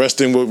still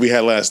dressed in what we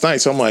had last night.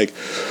 So I'm like,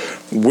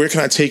 where can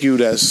I take you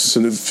that's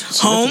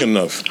significant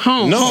enough?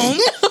 Home. No. Home?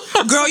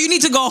 Girl, you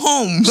need to go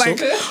home. Like,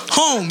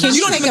 home.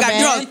 You don't even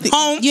got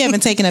home. You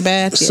haven't taken a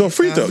bath yet. So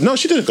Frito. No,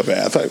 she did take a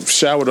bath. I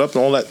showered up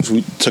and all that.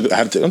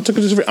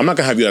 I'm not going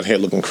to have you out here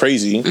looking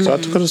crazy. So I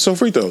took her to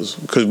Sofritos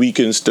because we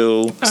can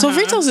still...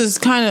 Sofritos is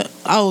kind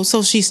of...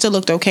 so she still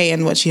looked okay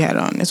in what she had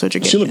on. That's what you're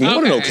getting. She looked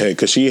more than okay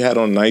because she had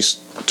on a nice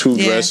tube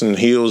dress and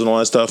heels and all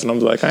that stuff. And I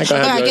was like,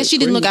 I guess she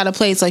didn't look out of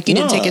place. Like you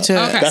didn't take it to...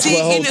 That's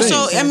the whole thing.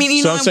 So, I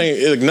mean, I'm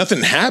saying like,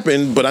 nothing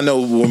happened, but I know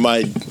with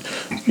my...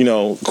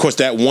 of course,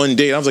 that one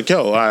date, I was like,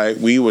 yo, all right,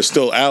 we were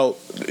still out.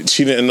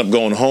 She didn't end up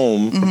going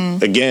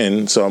home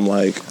again. So I'm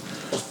like,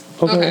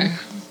 okay.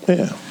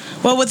 Yeah.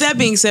 Well, with that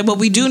being said, what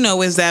we do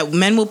know is that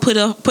men will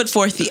put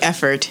forth the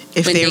effort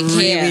if they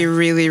really,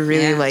 really,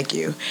 really like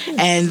you,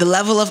 and the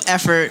level of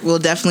effort will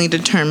definitely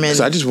determine.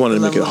 So I just wanted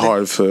to make it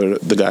hard for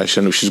the guy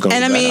she knew she's going.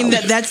 And I mean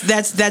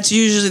that's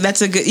usually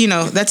that's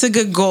a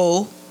good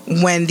goal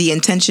when the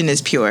intention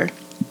is pure.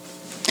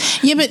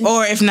 Yeah, but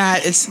or if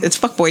not, it's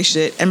fuckboy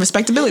shit and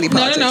respectability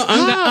politics. No,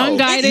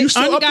 unguided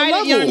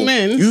young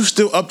men. You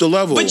still up the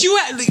level. But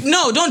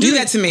don't do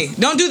that to me.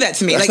 Don't do that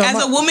to me. Like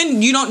as a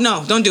woman, you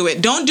don't do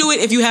it. Don't do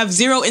it if you have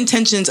zero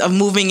intentions of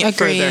moving it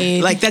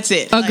further. Like that's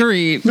it.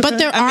 Agreed. But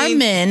there are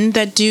men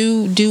that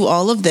do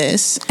all of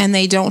this and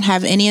they don't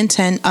have any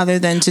intent other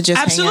than to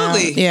just hang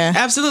out. Yeah,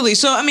 absolutely.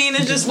 So I mean,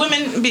 it's just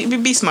women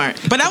be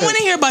smart. But I want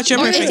to hear about your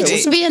perfect date.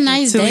 Just be a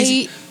nice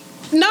date.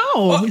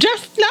 No,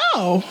 just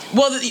no.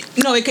 Well,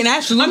 no, it can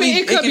absolutely. I mean,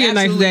 it could be a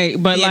nice date,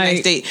 but like,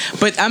 nice date.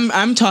 But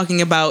I'm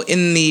talking about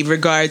in the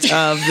regards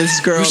of this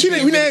girl.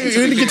 We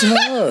didn't get to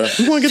her.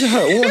 We want to get to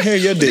her. We want to hear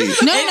your date.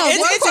 No,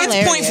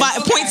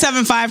 it's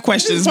 0.75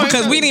 questions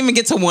because we didn't even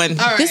get to one.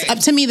 Right.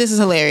 To me, this is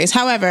hilarious.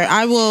 However,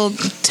 I will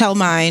tell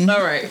mine.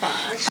 All right.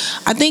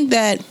 I think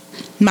that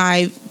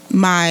my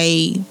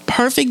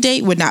perfect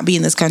date would not be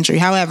in this country.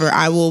 However,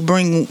 I will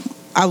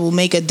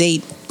make a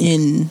date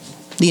in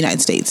the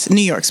United States,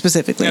 New York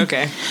specifically.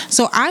 Okay.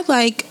 So I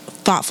like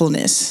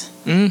thoughtfulness.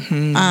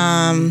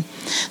 Mm-hmm.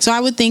 So I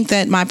would think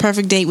that my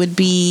perfect date would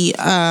be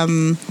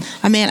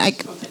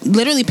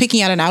literally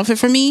picking out an outfit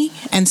for me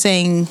and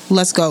saying,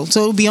 let's go. So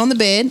it'll be on the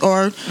bed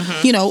or,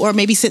 or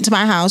maybe sit to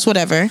my house,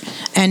 whatever.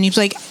 And you're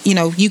like,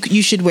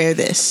 you should wear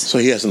this. So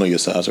he has to know your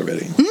size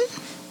already.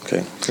 Mm-hmm.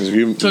 Okay. So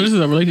this is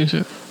a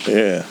relationship.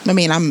 Yeah. I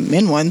mean, I'm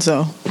in one,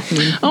 so.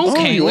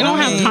 Okay, we don't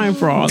have time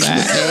for all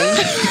that.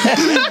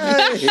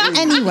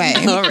 Anyway.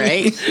 All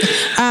right.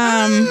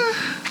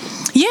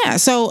 Yeah,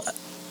 so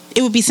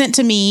it would be sent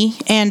to me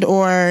and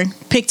or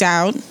picked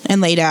out and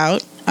laid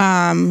out.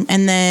 And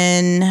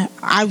then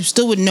I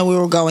still wouldn't know where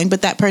we were going,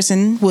 but that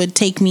person would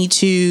take me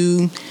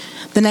to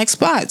the next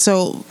spot.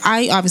 So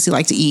I obviously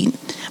like to eat,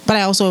 but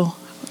I also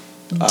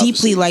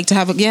deeply like to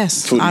have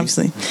foodie.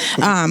 Obviously.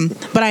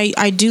 But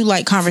I do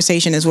like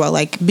conversation as well.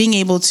 Like being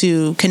able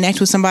to connect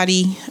with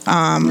somebody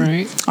on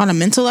a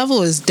mental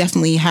level is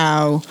definitely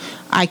how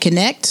I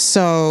connect.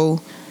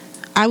 So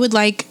I would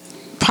like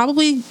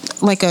probably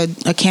like a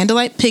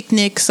candlelight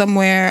picnic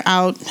somewhere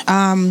out.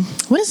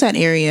 What is that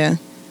area?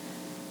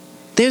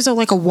 There's a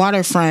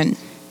waterfront.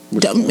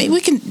 Maybe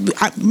we can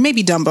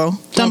maybe Dumbo.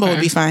 Dumbo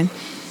would be fine.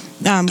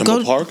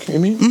 Dumbo Park, you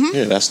mean? Mm-hmm.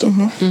 Yeah, that's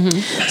Dumbo.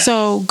 Mm-hmm.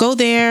 So go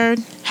there.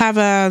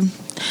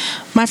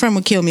 My friend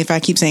would kill me if I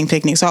keep saying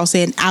picnic, so I'll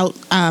say an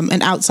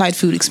outside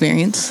food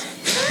experience.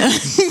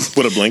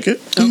 With a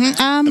blanket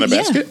and a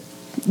basket.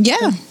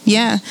 Yeah.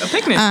 A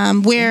picnic.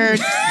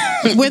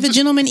 Where the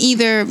gentleman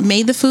either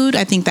made the food,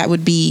 I think that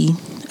would be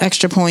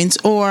extra points,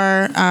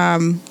 or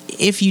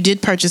if you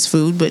did purchase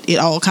food, but it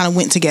all kind of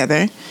went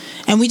together,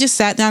 and we just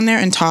sat down there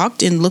and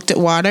talked and looked at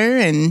water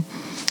and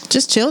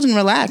just chilled and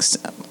relaxed.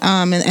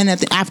 And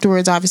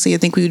afterwards, obviously, I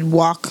think we would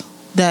walk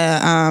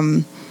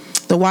the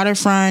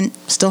waterfront,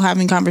 still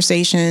having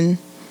conversation.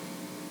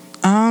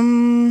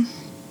 I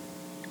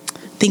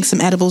think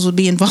some edibles would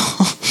be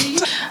involved.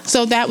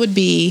 So that would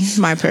be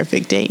my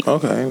perfect date.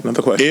 Okay,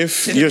 another question.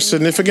 If your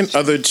significant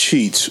other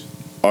cheats,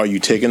 are you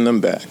taking them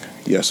back?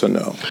 Yes or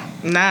no?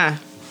 Nah.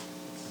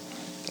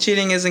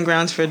 Cheating isn't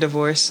grounds for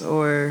divorce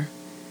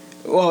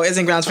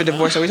isn't grounds for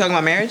divorce. Are we talking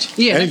about marriage?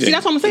 Yeah,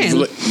 that's what I'm saying.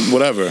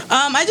 Whatever.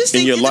 I just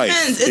think it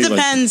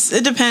depends.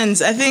 It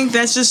depends. I think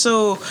that's just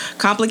so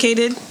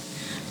complicated.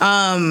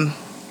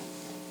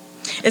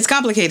 It's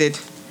complicated.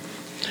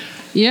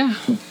 Yeah.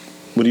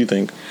 What do you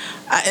think?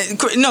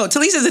 No,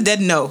 Talisa's a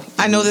dead no.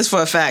 I know this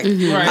for a fact.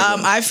 Mm-hmm. Right.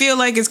 I feel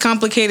like it's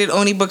complicated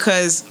only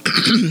because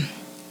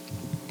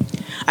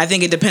I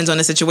think it depends on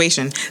the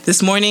situation.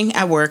 This morning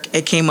at work,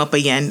 it came up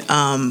again.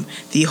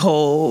 The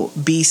whole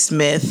B.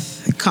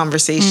 Smith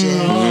conversation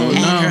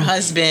her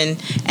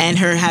husband and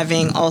her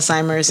having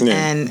Alzheimer's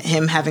and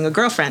him having a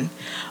girlfriend.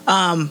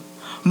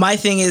 My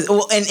thing is,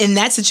 well, and in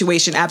that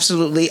situation,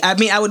 absolutely. I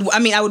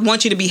would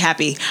want you to be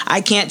happy.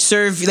 I can't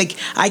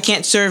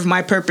serve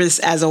my purpose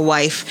as a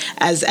wife,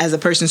 as a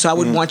person. So I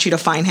would want you to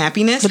find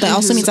happiness. But that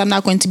also means I'm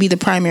not going to be the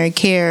primary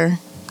care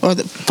or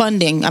the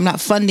funding. I'm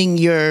not funding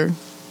your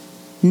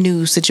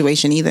new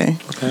situation either.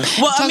 Okay.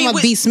 Well, I'm talking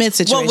about B. Smith's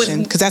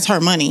situation because that's her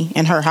money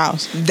and her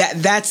house.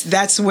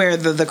 That's where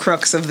the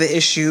crux of the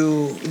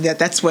issue.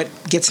 That's what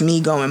gets me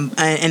going,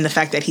 and the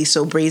fact that he's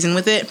so brazen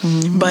with it.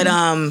 Mm-hmm. But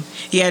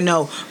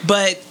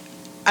But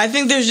I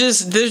think there's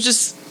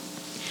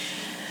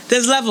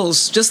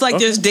levels. Just like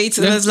there's dates,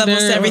 there's levels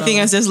to everything.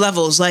 As there's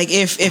levels. Like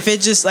if it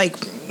just like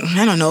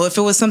I don't know if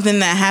it was something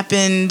that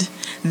happened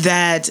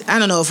that I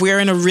don't know if we were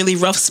in a really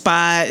rough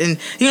spot and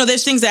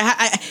there's things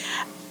that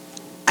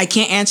I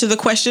can't answer the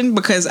question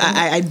because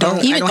I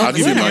don't. Even I'll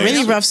give you mine. A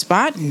really rough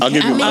spot. I'll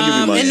give you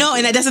mine.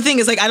 And that's the thing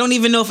is like I don't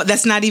even know if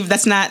that's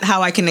not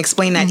how I can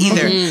explain that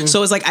either.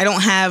 So it's like I don't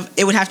have.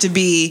 It would have to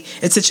be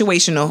it's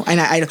situational,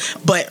 and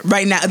but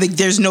right now like,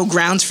 there's no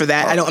grounds for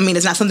that.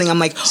 It's not something I'm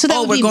like. So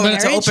we're going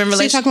into open relationship.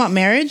 So you're talking about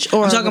marriage,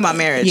 or I'm talking about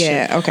marriage.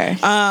 Yeah. Okay.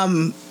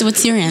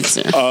 What's your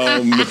answer?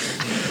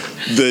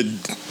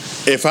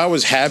 If I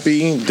was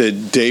happy the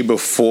day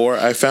before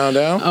I found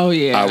out,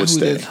 I would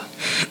stay.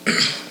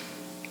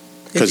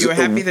 If you were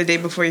happy the day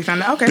before you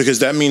found out, okay. Because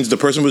that means the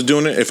person was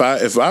doing it. If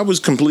I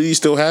was completely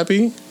still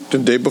happy the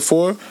day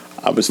before,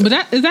 I was. But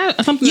is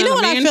that something? You know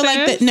what I feel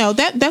like?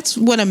 That's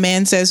what a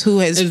man says who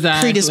is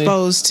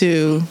predisposed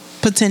to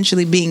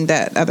potentially being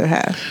that other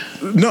half.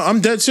 No, I'm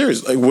dead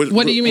serious. Like,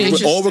 what do you mean?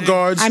 With all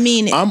regards,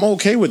 I'm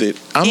okay with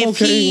it. I'm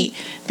okay.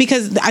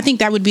 Because I think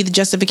that would be the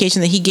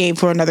justification that he gave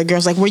for another girl.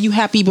 It's like, were you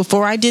happy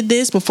before I did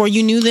this? Before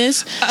you knew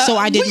this? So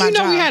I did my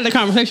job. We had a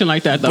conversation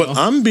like that, though. But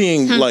I'm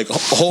being like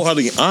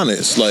wholeheartedly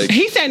honest. Like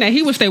he's saying that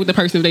he would stay with the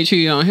person if they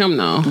cheated on him.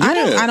 No,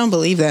 I don't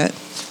believe that.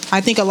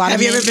 I think a lot of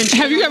men.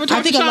 Have you ever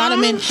talked to Sean?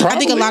 I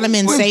think a lot of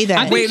men say that.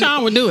 I think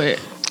Sean would do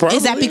it. Probably.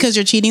 Is that because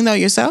you're cheating though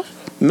yourself?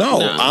 No.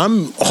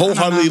 I'm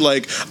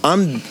wholeheartedly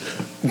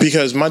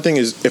because my thing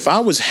is if I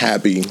was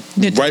happy,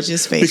 right?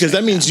 Because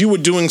that means you were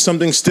doing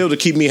something still to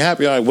keep me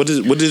happy. All right, what does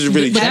it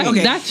really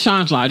change? That's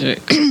Sean's logic.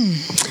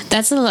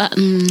 That's a lot.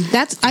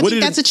 I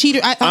think that's a cheater.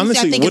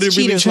 Honestly, I think it's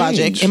cheater's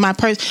logic. In my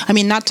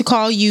not to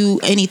call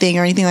you anything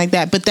or anything like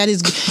that, but that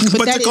is.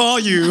 Call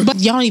you. But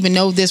y'all don't even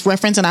know this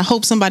reference, and I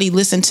hope somebody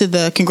listened to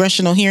the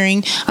congressional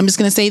hearing. I'm just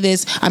going to say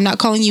this: I'm not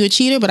calling you a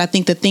cheater, but I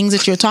think the things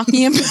that you're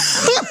talking about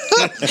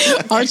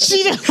are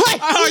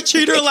cheater-like. Are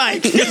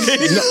cheater-like.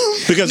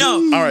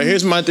 All right,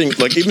 here's my thing.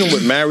 Like even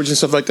with marriage and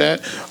stuff like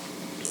that,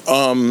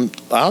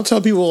 I'll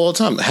tell people all the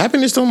time: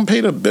 happiness don't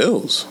pay the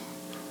bills.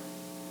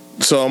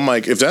 So I'm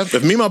like, if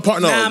me and my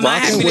partner are my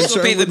happiness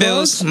will pay the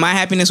bills. My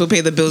happiness will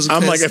pay the bills.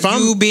 I'm like, if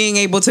you being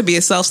able to be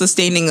a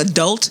self-sustaining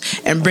adult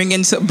and bring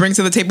to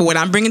the table what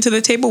I'm bringing to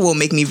the table will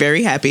make me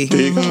very happy.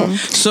 There you go.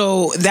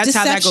 So that's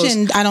how that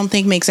goes. I don't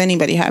think makes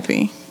anybody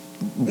happy.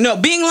 No,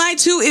 being lied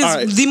to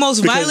is the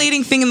most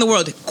violating thing in the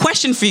world.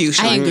 Question for you,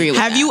 Sean. I agree with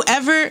that.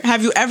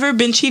 Have you ever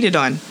been cheated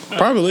on?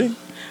 Probably.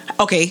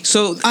 Okay,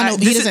 so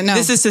he doesn't know.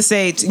 This is to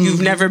say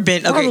you've never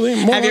been. Okay, probably,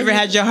 have you ever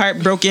had your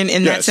heart broken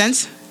in that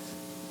sense?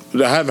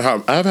 I've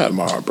had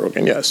my heart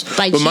broken. Yes,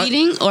 by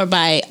cheating or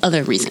by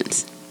other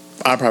reasons.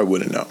 I probably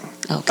wouldn't know.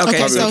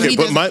 Okay.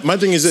 But my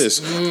thing is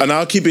this, and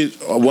I'll keep it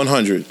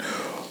 100.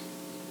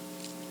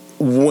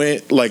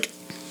 When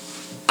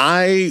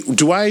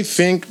do I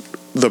think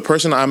the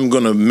person I'm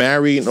going to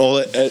marry and all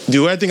that,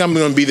 do I think I'm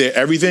going to be there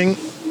everything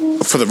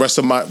for the rest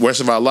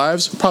of our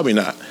lives? Probably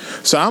not.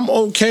 So I'm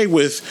okay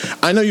with,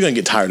 I know you're going to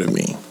get tired of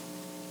me.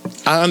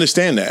 I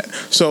understand that.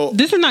 So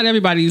this is not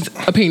everybody's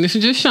opinion. This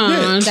is just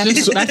Sean's. Yeah,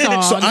 that's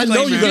all. So I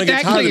know you're going to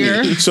get tired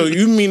of me. So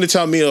you mean to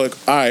tell me, like,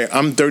 all right,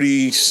 I'm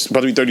 30,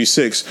 about to be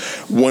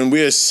 36. When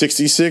we're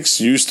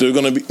 66, you still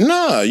going to be...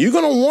 Nah, you're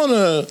going to want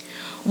to...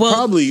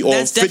 probably,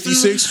 or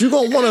 56, you're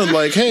going to want to,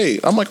 like, hey,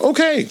 I'm like,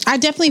 okay. I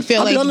definitely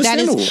feel like that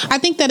is... I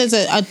think that is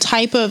a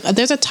type of...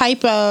 There's a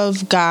type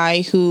of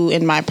guy who,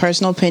 in my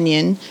personal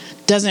opinion,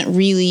 doesn't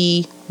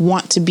really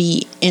want to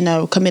be in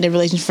a committed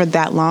relationship for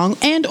that long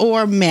and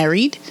or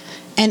married.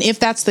 And if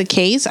that's the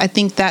case, I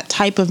think that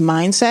type of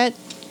mindset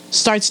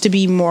starts to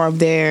be more of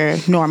their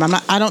norm.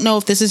 I don't know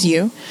if this is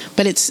you,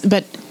 but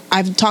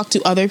I've talked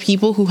to other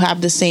people who have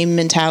the same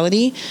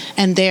mentality,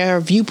 and their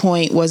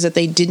viewpoint was that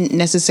they didn't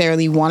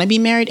necessarily want to be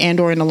married and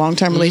or in a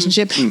long-term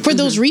relationship for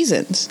those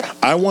reasons.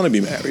 I want to be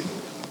married,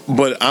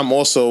 but I'm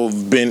also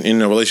been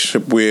in a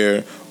relationship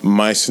where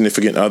my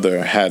significant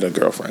other had a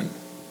girlfriend.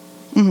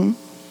 Mm-hmm.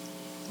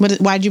 But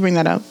why'd you bring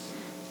that up?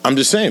 I'm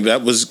just saying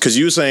that was because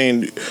you were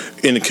saying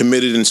in a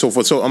committed and so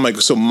forth. So I'm like,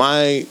 so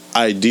my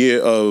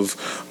idea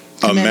of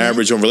a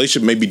marriage or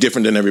relationship may be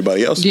different than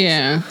everybody else.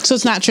 Yeah. So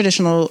it's not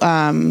traditional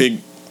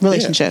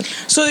relationship.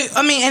 Yeah. So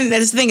I mean, and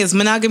the thing is,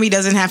 monogamy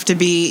doesn't have to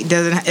be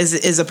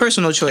is a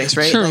personal choice,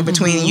 right? Sure. Like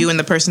between you and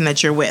the person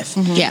that you're with.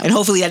 Yeah. And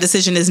hopefully that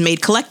decision is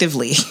made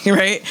collectively,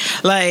 right?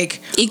 Like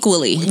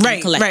equally,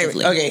 right?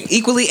 Collectively. Right. Okay.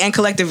 Equally and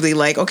collectively.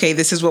 Like, okay,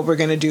 this is what we're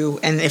gonna do,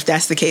 and if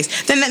that's the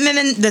case, then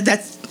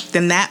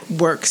that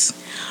works.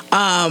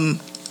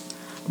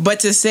 But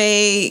to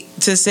say,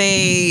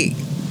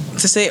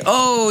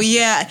 oh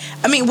yeah,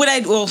 I mean, I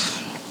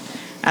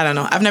don't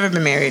know. I've never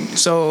been married,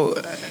 so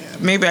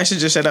maybe I should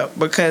just shut up,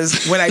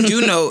 because what I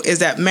do know is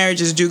that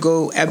marriages do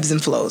go ebbs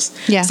and flows.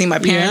 Yeah. See, my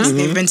parents,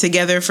 they've been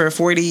together for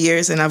 40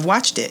 years and I've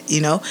watched it,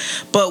 you know?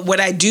 But what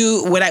I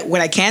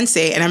can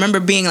say, and I remember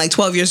being like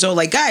 12 years old,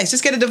 like, guys,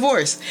 just get a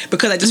divorce,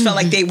 because I just felt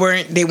like they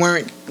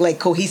weren't like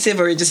cohesive,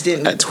 or it just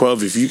didn't. At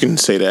 12, if you can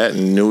say that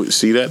and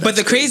see that. But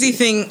the crazy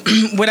thing,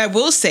 what I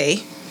will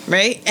say,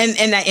 right,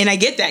 and I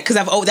get that, because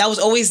that was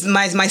always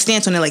my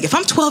stance on it. Like, if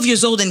I'm 12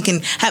 years old and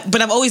can have,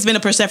 but I've always been a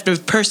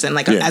perceptive person.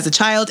 Like as a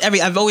child,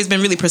 I've always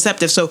been really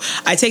perceptive. So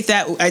I take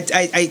that.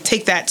 I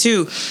take that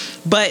too.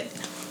 But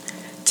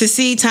to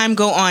see time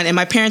go on, and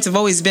my parents have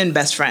always been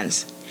best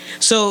friends.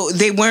 So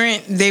they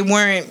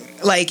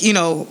weren't like, you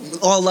know,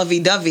 all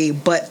lovey-dovey,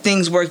 but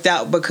things worked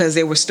out because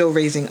they were still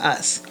raising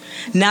us.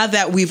 Now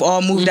that we've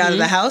all moved out of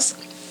the house,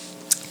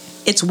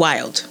 it's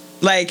wild.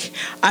 Like,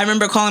 I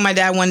remember calling my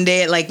dad one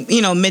day at, like,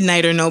 you know,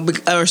 midnight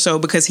or so,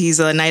 because he's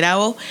a night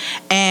owl,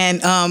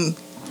 and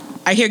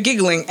I hear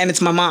giggling, and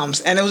it's my mom's,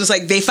 and it was just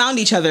like they found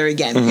each other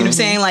again. You know what I'm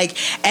saying? Like,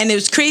 and it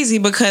was crazy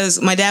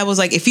because my dad was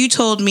like, if you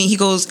told me, he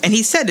goes, and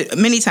he said it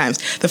many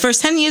times, the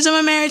first 10 years of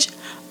my marriage,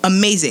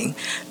 amazing.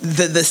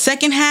 The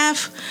second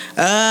half,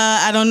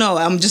 I don't know.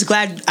 I'm just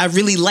glad I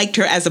really liked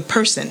her as a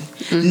person.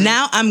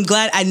 Now I'm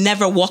glad I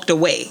never walked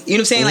away. You know what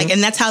I'm saying? Like,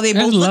 and that's how they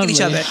both look at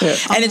each other. Yeah.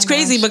 And it's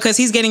crazy because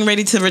he's getting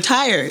ready to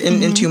retire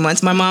in 2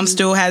 months. My mom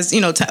still has,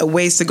 you know,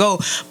 ways to go.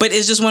 But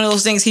it's just one of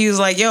those things. He was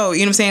like, yo, you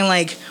know what I'm saying?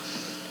 Like,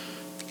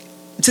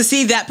 to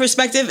see that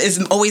perspective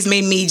has always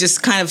made me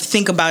just kind of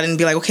think about it and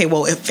be like, okay,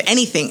 well, if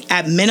anything,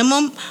 at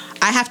minimum,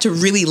 I have to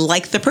really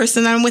like the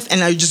person I'm with,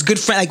 and I'm just good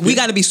friend. Like, we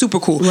got to be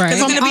super cool. Right.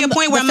 There's going to be a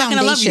point where I'm not going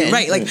to love you.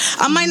 Right. Like,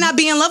 I might not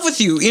be in love with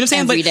you. You know what I'm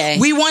saying? Every day.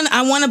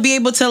 I want to be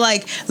able to,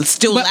 like,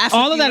 still laugh.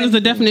 All of that is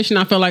the definition,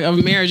 I feel like,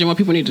 of marriage and what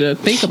people need to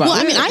think about. Well,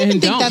 I mean, I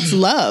even think that's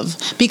love,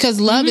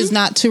 because love is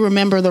not to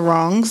remember the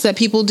wrongs that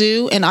people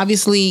do, and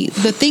obviously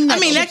the thing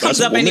that that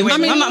comes up anyway. I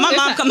mean, my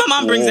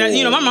mom brings that.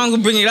 You know, my mom will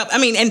bring it up. I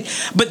mean,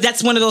 but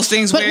that's one of those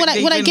things. But what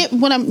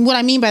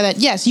I mean by that,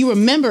 yes, you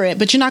remember it,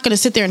 but you're not going to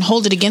sit there and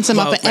hold it against them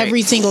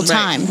every single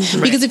time,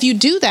 because if you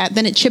do that,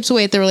 then it chips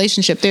away at the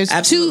relationship. There's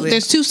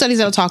two studies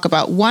that'll talk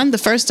about. One, the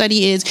first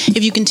study is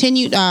if you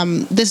continue.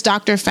 This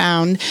doctor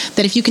found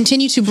that if you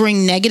continue to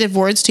bring negative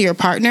words to your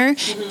partner,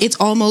 it's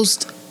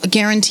almost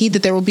guaranteed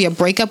that there will be a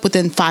breakup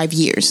within 5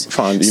 years.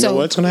 Fine. You know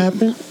what's going to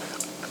happen?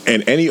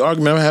 And any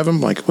argument I'm having,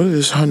 I'm like, what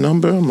is her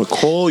number? I'm going to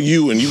call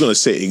you, and you're going to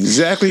say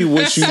exactly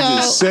what you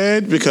just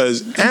said,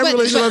 because every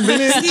relationship I've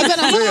been in, they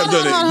have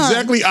done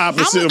exactly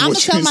opposite of what you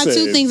said. I'm going to tell my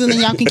two things, and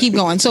then y'all can keep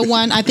going. So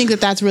one, I think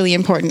that's really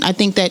important. I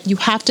think that you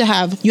have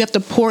to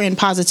pour in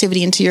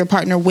positivity into your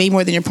partner way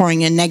more than you're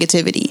pouring in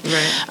negativity.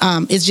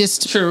 Right. It's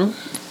just true.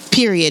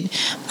 Period.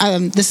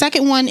 The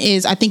second one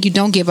is, I think you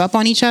don't give up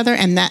on each other,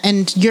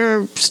 and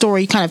your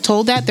story kind of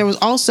told that. There was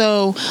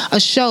also a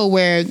show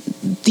where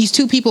these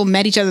two people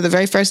met each other the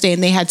very first day,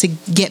 and they had to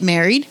get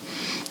married.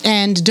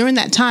 And during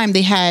that time,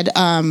 they had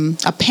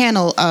a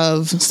panel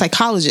of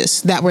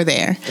psychologists that were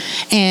there,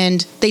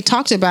 and they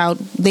talked about,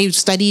 they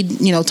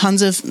studied, you know,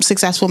 tons of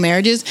successful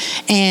marriages,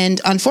 and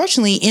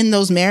unfortunately, in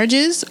those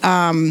marriages,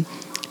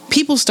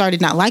 people started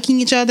not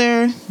liking each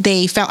other.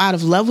 They fell out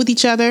of love with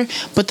each other.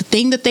 But the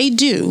thing that they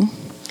do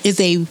is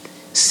they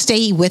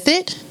stay with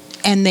it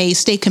and they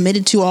stay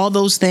committed to all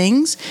those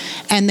things,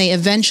 and they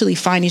eventually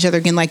find each other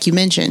again, like you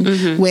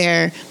mentioned,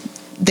 where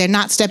they're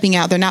not stepping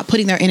out, they're not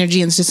putting their energy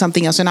into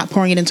something else, they're not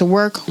pouring it into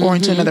work or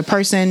into another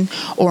person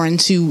or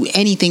into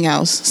anything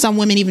else. Some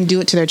women even do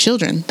it to their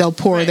children. They'll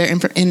pour their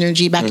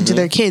energy back into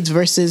their kids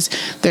versus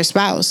their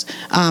spouse.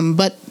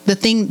 But the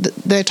thing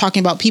they're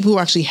talking about, people who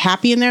are actually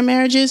happy in their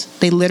marriages,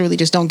 they literally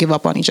just don't give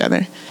up on each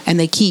other, and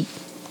they keep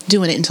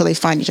doing it until they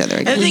find each other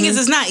again. And the thing is,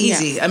 it's not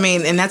easy. I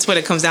mean, and that's what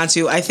it comes down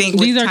to. I think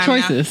with these are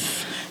time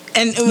choices.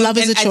 Now, and love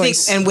is a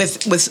choice. I think,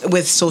 and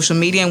with social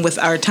media and with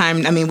our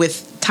time, I mean,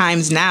 with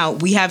times now,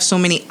 we have so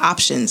many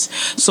options.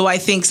 So I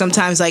think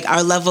sometimes like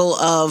our level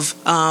of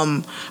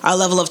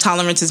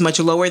tolerance is much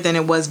lower than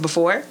it was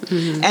before.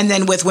 And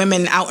then with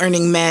women out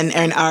earning men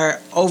and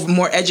are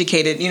more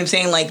educated, you know what I'm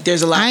saying? Like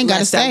there's a lot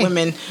less that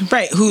women,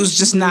 right, who's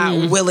just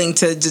not willing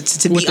to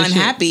be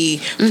unhappy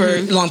for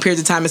long periods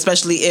of time,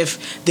 especially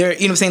if they're,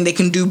 you know what I'm saying, they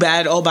can do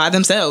bad all by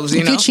themselves. You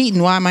if know, you're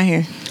cheating, why am I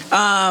here?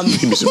 My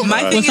thing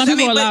is, I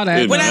mean,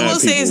 but what I will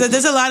say is that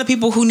there's a lot of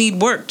people who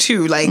need work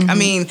too. Like, I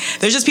mean,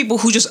 there's just people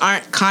who just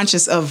aren't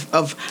conscious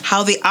of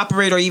how they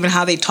operate or even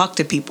how they talk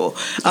to people.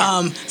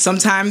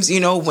 Sometimes, you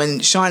know, when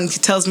Sean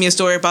tells me a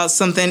story about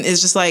something, it's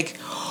just like,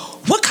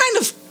 what kind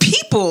of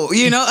people,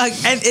 you know,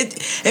 and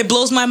it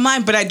blows my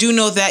mind. But I do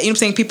know that, you know what I'm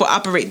saying, people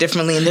operate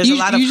differently, and there's a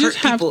lot of hurt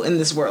people in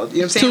this world. You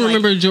know what I'm saying? To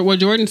remember what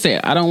Jordan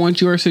said, I don't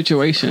want your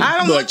situation. I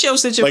don't want your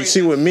situation. Like,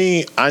 see, with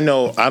me, I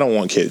know I don't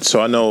want kids,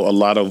 so I know a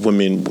lot of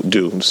women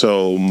do.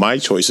 So my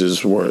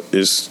choices will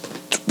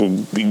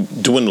be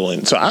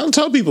dwindling. So I don't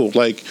tell people,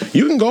 like,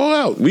 you can go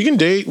out, we can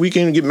date, we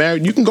can get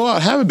married, you can go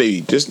out, have a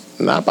baby, just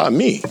not by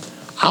me.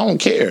 I don't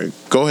care.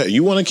 Go ahead.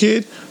 You want a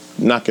kid?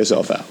 Knock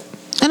yourself out.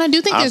 And I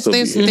do think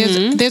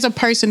there's a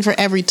person for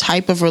every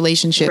type of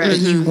relationship that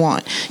you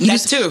want.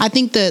 That's too. I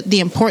think the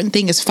important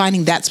thing is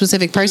finding that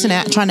specific person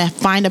and trying to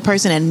find a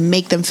person and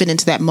make them fit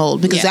into that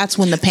mold, because that's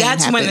when the pain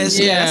happens.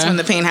 That's when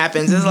the pain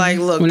happens. It's like,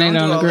 look, when don't they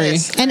don't do all agree.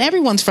 this. And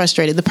everyone's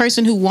frustrated. The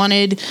person who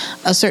wanted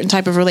a certain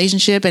type of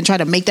relationship and try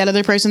to make that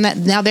other person that,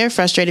 now they're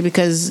frustrated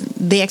because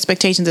the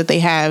expectations that they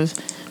have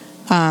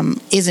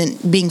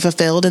isn't being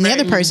fulfilled, and the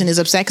other person is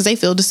upset because they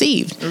feel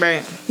deceived.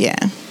 Right. Yeah.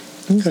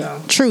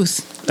 So.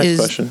 Truth is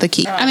question. the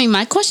key. I mean,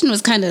 my question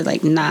was kind of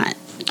like not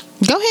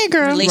Go ahead,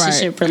 girl.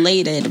 relationship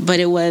related, but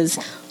it was,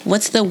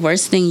 what's the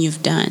worst thing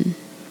you've done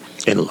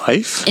In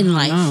life? in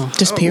life?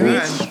 Just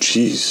period.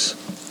 Jeez.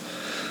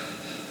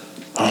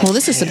 Well,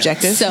 this is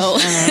subjective. So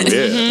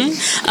Yeah.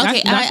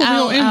 okay, That's what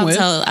we'll end with.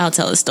 I'll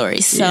tell a story.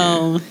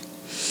 So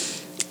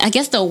I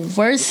guess the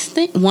worst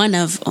thing, one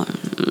of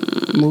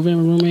Moving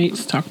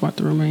roommates. Talk about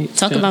the roommates.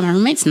 talk about my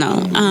roommates.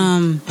 No,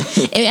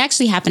 it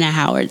actually happened at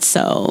Howard.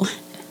 So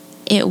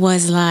it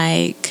was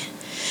like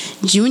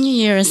junior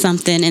year or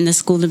something in the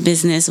School of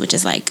Business, which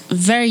is like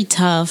very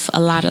tough,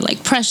 a lot of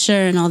like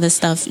pressure and all this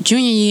stuff.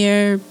 Junior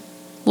year,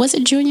 was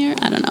it junior?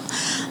 I don't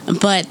know.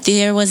 But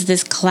there was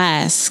this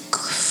class,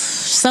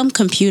 some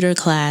computer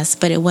class,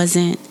 but it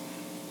wasn't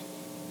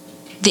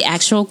the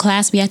actual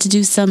class. We had to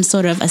do some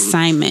sort of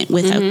assignment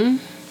with a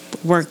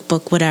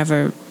workbook,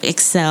 whatever,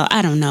 Excel,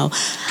 I don't know.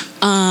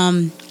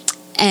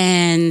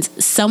 And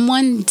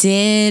someone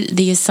did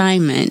the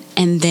assignment,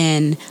 and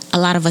then a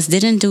lot of us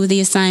didn't do the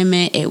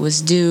assignment. It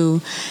was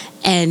due,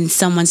 and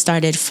someone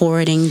started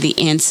forwarding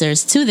the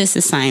answers to this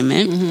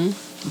assignment.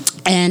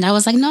 And I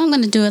was like, no, I'm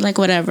going to do it, like,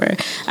 whatever.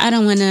 I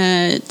don't want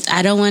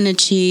to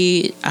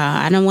cheat.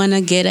 I don't want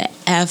to get an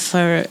F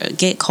or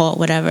get caught,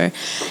 whatever.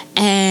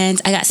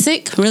 And I got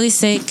sick, really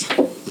sick,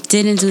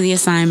 didn't do the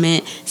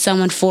assignment.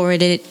 Someone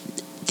forwarded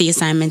the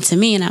assignment to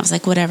me, and I was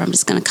like, whatever, I'm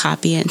just going to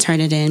copy it and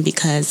turn it in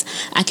because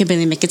I can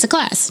barely make it to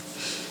class.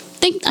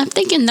 I'm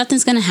thinking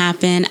nothing's going to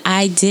happen.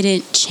 I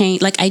didn't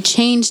change, like, I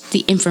changed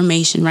the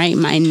information, right?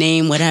 My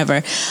name,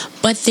 whatever.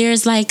 But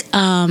there's like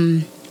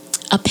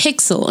a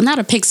pixel, not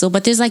a pixel,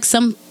 but there's like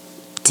some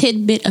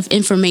tidbit of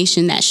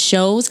information that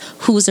shows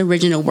whose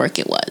original work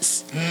it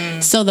was.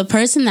 So the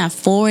person that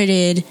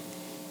forwarded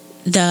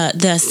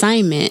the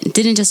assignment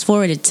didn't just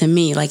forward it to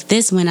me. Like,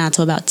 this went out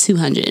to about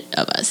 200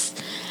 of us.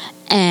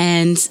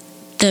 And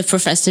the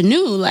professor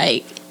knew,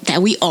 like,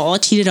 that we all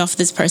cheated off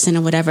this person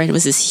or whatever. And it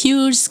was this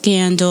huge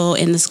scandal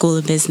in the School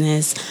of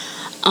Business.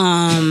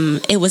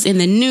 It was in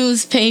the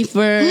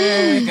newspaper.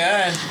 Oh my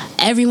God.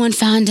 Everyone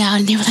found out,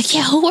 and they were like,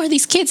 yeah, who are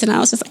these kids? And I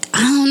was just like, I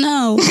don't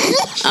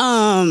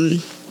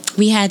know.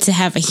 We had to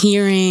have a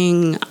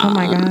hearing. Oh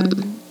my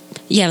God.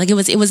 Yeah, like it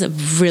was a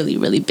really,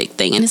 really big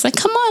thing. And it's like,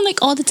 come on,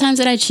 like all the times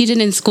that I cheated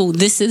in school,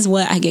 this is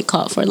what I get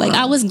caught for. Like,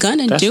 I was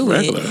gonna do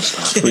regular it.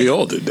 stuff. We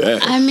all did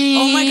that. I mean,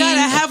 Oh my God,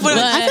 I have one.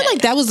 I feel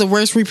like that was the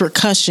worst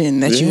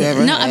repercussion that you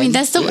ever no, had. I mean,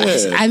 that's the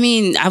worst. I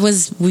mean,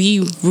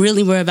 we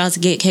really were about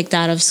to get kicked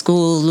out of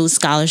school, lose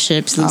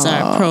scholarships, lose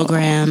our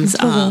programs.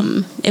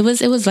 It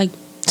was like,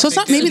 so it's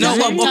not maybe No,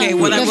 the well, okay,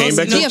 what I will Came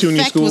back say, to CUNY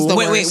effect was school. the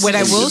wait, worst. what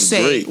I will This is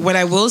say,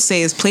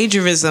 great. is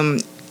plagiarism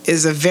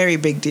is a very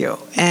big deal,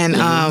 and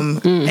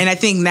and I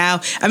think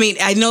now, I mean,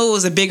 I know it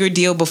was a bigger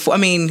deal before. I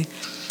mean,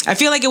 I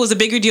feel like it was a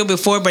bigger deal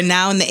before, but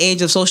now in the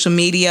age of social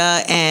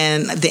media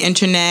and the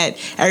internet,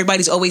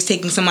 everybody's always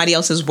taking somebody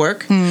else's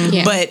work.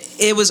 Yeah. But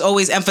it was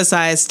always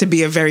emphasized to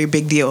be a very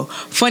big deal.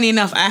 Funny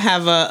enough, I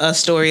have a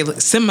story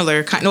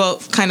similar, kind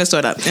of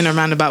sort of in a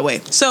roundabout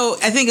way. So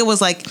I think it was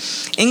like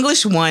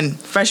English 1,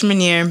 freshman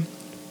year.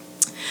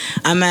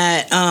 I'm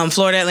at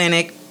Florida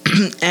Atlantic,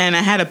 and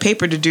I had a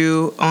paper to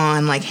do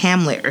on like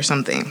Hamlet or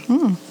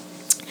something.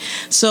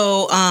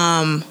 So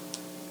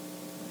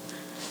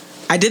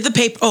I did the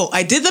paper. Oh,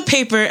 I did the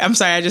paper. I'm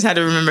sorry, I just had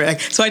to remember.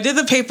 So I did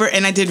the paper,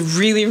 and I did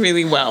really,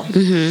 really well.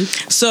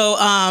 So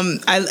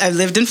I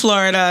lived in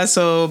Florida,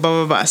 so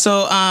blah, blah, blah.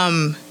 So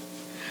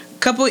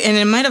couple, and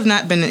it might have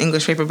not been an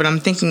English paper, but I'm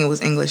thinking it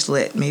was English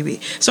Lit,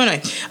 maybe. So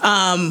anyway,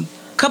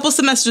 couple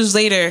semesters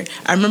later,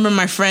 I remember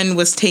my friend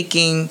was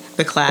taking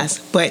the class,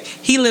 but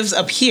he lives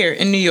up here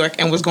in New York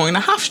and was going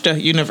to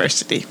Hofstra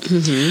University.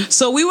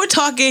 So we were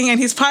talking, and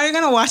he's probably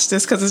going to watch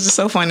this because it's just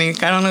so funny.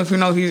 I don't know if he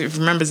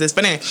remembers this,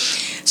 but anyway.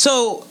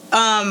 So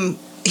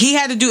he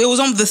had to do, it was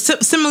on the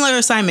similar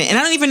assignment, and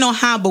I don't even know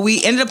how, but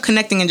we ended up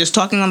connecting and just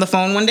talking on the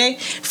phone one day,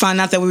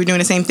 found out that we were doing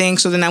the same thing.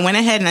 So then I went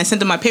ahead and I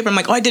sent him my paper. I'm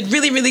like, oh, I did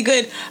really, really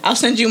good. I'll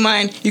send you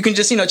mine. You can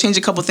just, change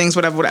a couple things,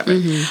 whatever.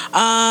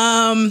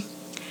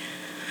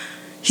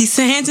 He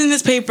hands in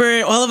this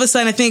paper. All of a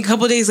sudden, I think a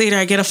couple days later,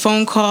 I get a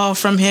phone call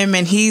from him,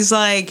 and he's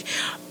like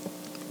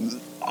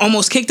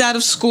almost kicked out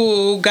of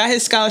school, got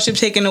his scholarship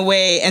taken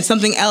away, and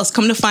something else.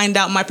 Come to find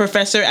out, my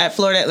professor at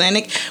Florida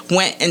Atlantic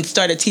went and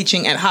started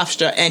teaching at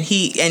Hofstra, and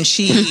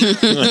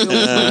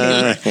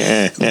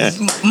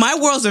my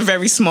worlds are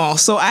very small,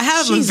 so I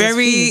have a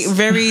very,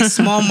 very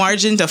small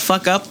margin to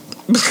fuck up,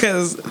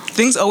 because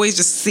things always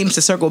just seem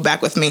to circle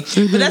back with me.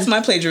 But that's my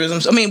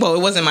plagiarism. I mean, well, it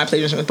wasn't my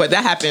plagiarism, but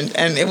that happened,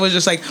 and it was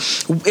just like,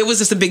 it was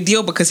just a big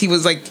deal because he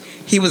was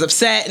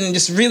upset and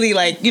just really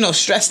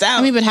stressed out.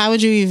 I mean, but how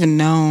would you even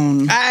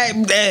known?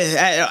 And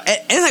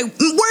like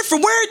word for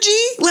word,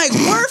 G, like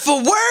word for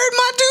word,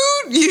 my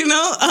dude.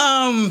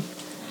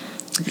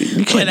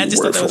 You can't do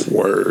word for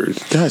word.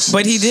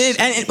 But he did,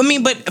 and I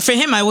mean, but for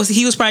him,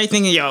 he was probably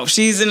thinking, "Yo,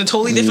 she's in a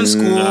totally different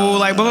school,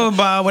 like blah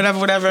blah blah,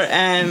 whatever."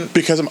 And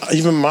because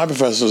even my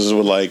professors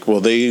were like, "Well,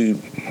 they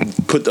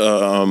put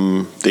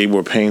they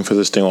were paying for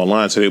this thing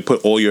online, so they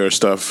put all your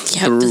stuff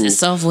through the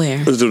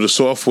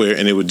software,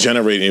 and it would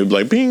generate, and it would be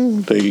like,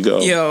 bing, there you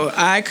go." Yo,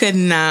 I could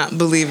not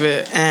believe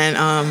it, and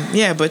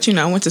yeah, but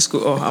I went to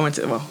school.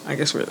 I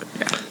guess we're there.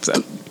 Yeah. So,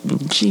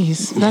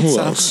 jeez, that who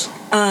sucks.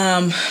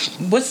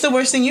 What's the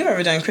worst thing you've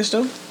ever done,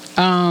 Crystal?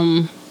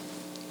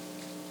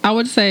 I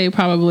would say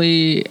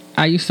probably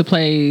I used to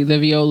play the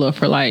viola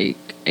for like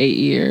 8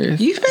 years.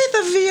 You played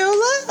the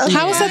viola?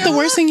 How was that the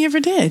worst thing you ever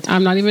did?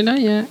 I'm not even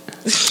done yet.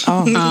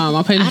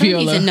 I played the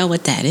viola. I don't even know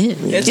what that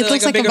is. It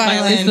looks like a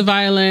violin. It's the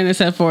violin,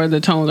 except for the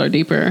tones are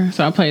deeper.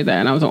 So I played that,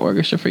 and I was in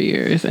orchestra for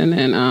years. And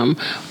then,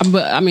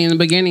 but I mean, the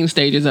beginning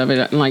stages of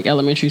it, like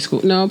elementary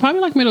school, no,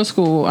 probably like middle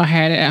school, I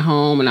had it at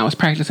home, and I was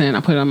practicing. I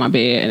put it on my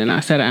bed, and then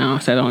I sat on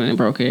it and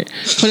broke it.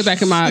 Put it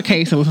back in my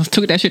case, and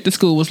took that shit to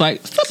school. Was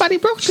like, somebody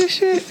broke this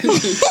shit.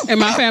 And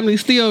my family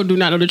still do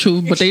not know the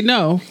truth, but they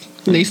know.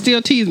 They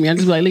still tease me. I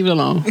just be like, leave it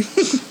alone.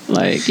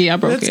 Like, yeah, I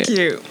broke it. That's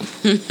cute.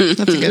 That's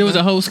a good it was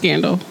a whole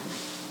scandal.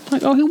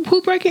 Like, oh,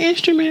 who breaking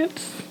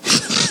instruments?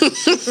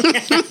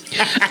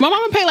 My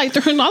mama paid like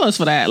 $300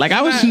 for that. Like,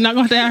 I was not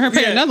going to have her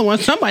pay another one.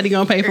 Somebody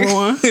going to pay for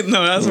one.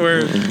 No, that's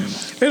weird.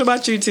 What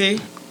about you, T?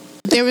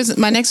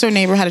 My next door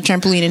neighbor had a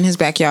trampoline in his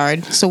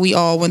backyard, so we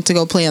all went to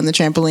go play on the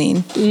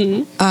trampoline.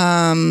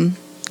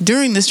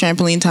 During this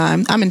trampoline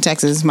time, I'm in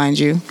Texas, mind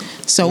you,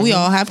 so we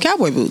all have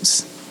cowboy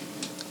boots.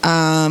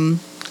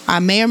 I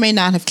may or may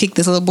not have kicked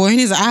this little boy in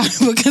his eye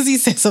because he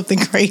said something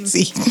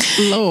crazy.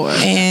 Lord.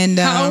 And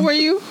how old were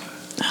you?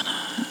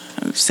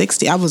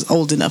 60. I was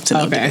old enough to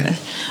know better.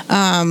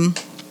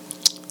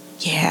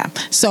 Yeah.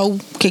 So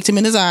kicked him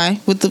in his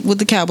eye with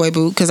the cowboy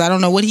boot because I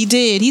don't know what he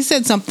did. He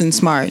said something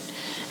smart,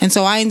 and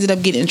so I ended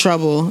up getting in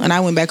trouble. And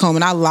I went back home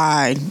and I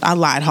lied. I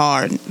lied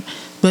hard.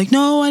 Like,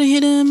 no, I didn't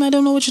hit him. I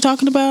don't know what you're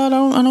talking about.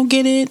 I don't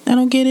get it. I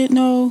don't get it.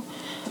 No.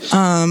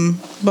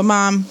 But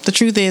Mom, the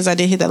truth is, I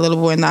did hit that little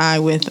boy in the eye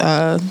with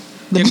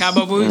the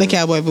cowboy boot. The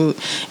cowboy boot,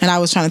 and I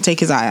was trying to take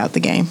his eye out the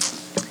game.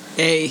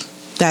 Hey,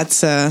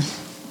 that's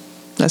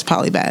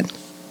probably bad.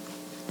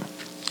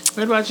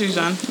 What about you,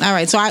 Sean? All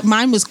right, so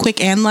mine was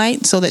quick and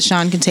light, so that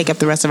Sean can take up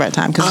the rest of our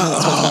time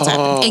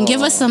and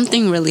give us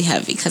something really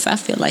heavy because I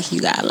feel like you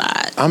got a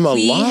lot.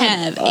 We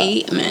have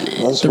 8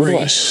 minutes. Where do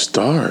I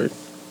start?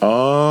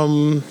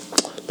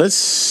 Let's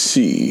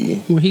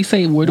see. When he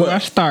say, "Where do I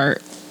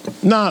start?"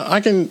 Nah,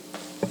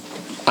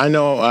 I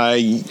know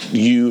I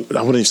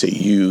wouldn't say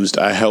used.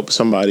 I helped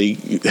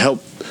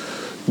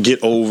get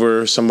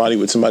over somebody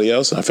with somebody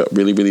else, and I felt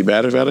really, really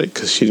bad about it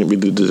because she didn't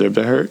really deserve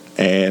to hurt,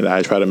 and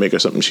I tried to make her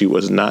something she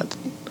was not,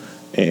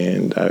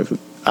 and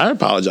I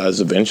apologized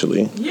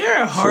eventually.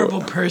 You're a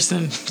horrible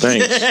person.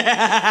 Thanks.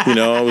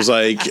 I was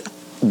like,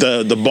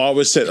 the bar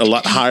was set a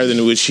lot higher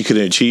than what she could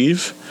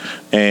achieve,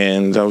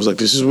 and I was like,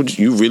 this is what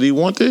you really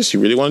want. This,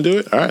 you really want to do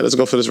it? All right, let's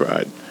go for this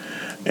ride.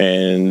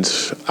 and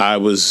I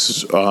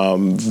was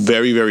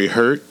very, very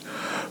hurt.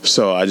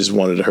 So I just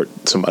wanted to hurt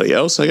somebody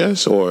else, I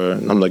guess, or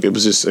I'm like, it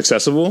was just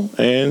accessible,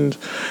 and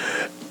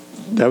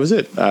that was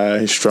it.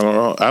 I strung her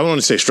on. I don't want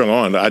to say strung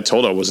on. I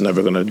told her I was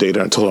never going to date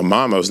her. I told her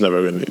mom I was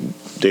never going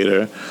to date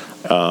her.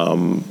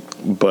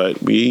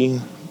 But we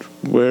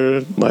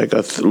were like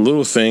a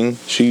little thing.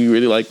 She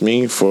really liked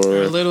me for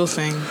a little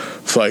thing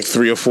for like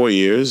 3 or 4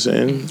 years,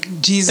 and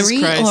Jesus 3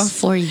 Christ. or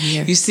 4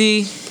 years. You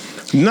see.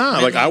 Nah,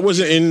 like I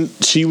wasn't in.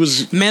 She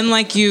was. Men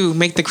like you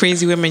make the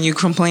crazy women you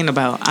complain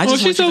about. I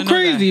just she's so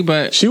crazy,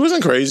 but she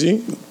wasn't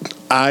crazy.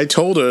 I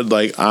told her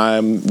like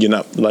you're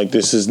not like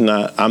this is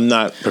not. I'm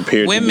not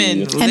prepared.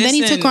 Women, to be. And then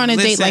he took her on a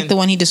date like the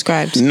one he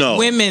described. No,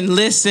 women,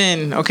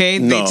 listen, okay?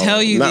 No, they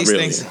tell you not these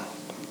really. things.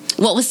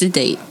 What was the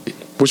date?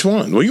 Which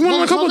one? Well, you went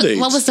on a couple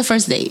dates. What was the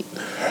first date?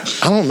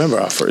 I don't remember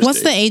our first.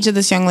 What's the age of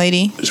this young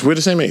lady? We're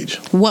the same age.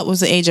 What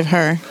was the age of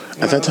her?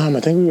 At that time, I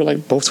think we were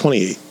like both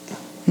 28.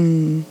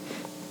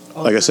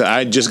 Like I said,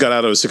 I just got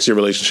out of a 6-year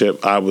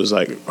relationship. I was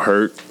like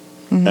hurt,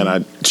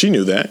 and she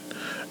knew that.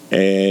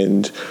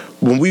 And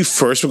when we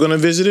first were going to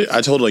visit it, I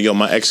told her, yo,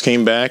 my ex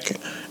came back,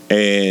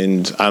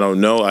 and I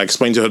don't know. I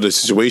explained to her the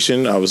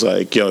situation. I was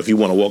like, yo, if you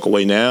want to walk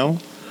away now,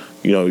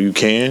 you know, you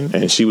can.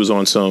 And she was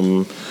on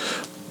some,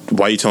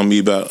 why you telling me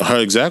about, her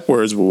exact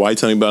words were, why you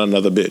telling me about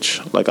another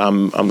bitch? Like,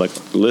 I'm like,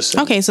 listen.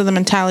 Okay, so the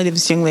mentality of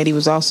this young lady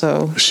was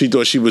also... She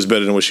thought she was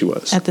better than what she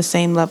was. At the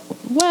same level.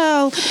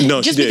 Well,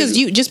 no, just she because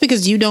did. just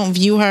because you don't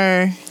view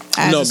her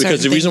as no,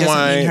 because the reason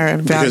why,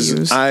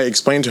 because I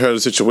explained to her the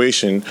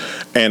situation,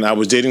 and I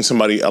was dating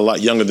somebody a lot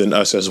younger than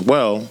us as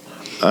well.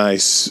 I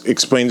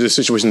explained the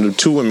situation to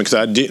 2 women because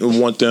I didn't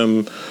want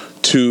them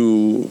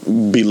to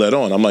be led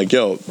on. I'm like,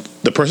 yo,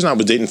 the person I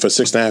was dating for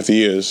 6.5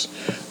 years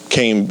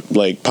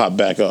popped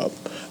back up.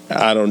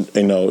 I don't,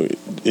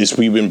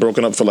 we've been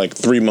broken up for like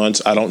 3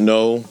 months. I don't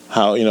know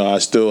how, I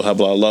still have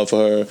a lot of love for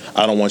her.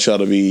 I don't want y'all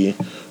to be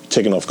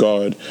taken off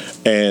guard.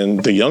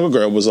 And the younger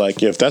girl was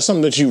like, if that's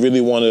something that you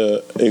really want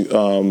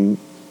to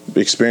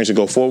experience and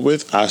go forward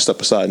with, I'll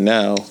step aside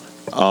now.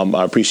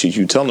 I appreciate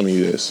you telling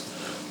me this.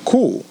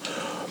 Cool.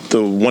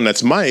 The one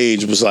that's my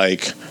age was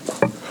like,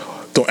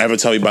 don't ever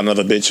tell me about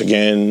another bitch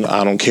again.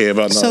 I don't care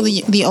about So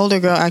the older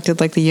girl acted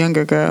like the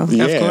younger girl.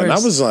 Yeah, and I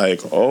was like,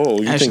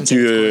 oh, you think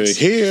you're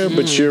here,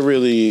 but you're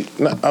really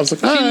not. I was like,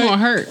 she's more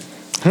hurt.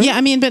 Yeah,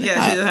 I mean, but she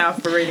doesn't have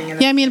operating in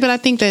it. yeah, I mean, but I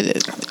think that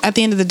at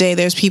the end of the day,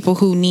 there's people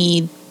who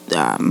need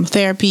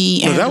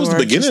therapy. No, that was the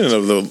beginning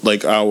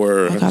of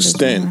our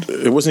stint.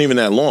 It wasn't even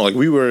that long. Like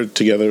we were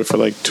together for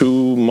like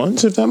 2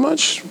 months, if that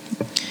much.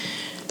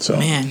 So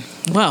man,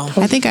 well,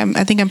 I think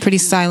I'm pretty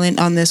silent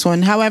on this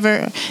one.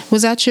 However,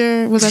 was that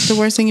the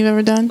worst thing you've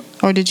ever done,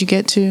 or did you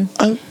get to?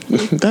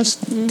 That's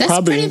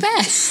probably pretty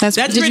bad. That's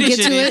did pretty you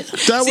get to it?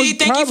 See,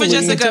 thank you for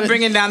Jessica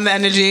bringing down the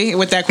energy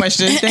with that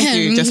question. Thank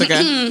you,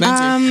 Jessica.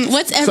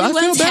 What's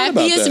everyone's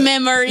happiest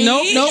memory?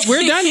 Nope,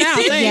 we're done now.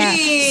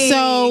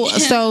 Yeah.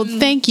 So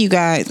thank you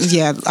guys.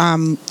 Yeah.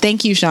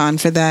 Thank you, Sean,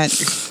 for that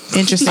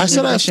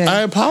interesting question.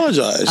 I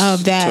apologize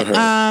of that. to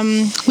her.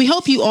 We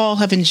hope you all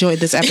have enjoyed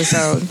this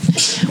episode.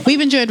 We've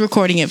enjoyed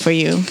recording it for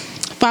you.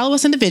 Follow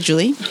us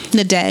individually.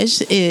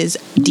 Nadej is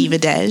Diva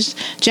Dej.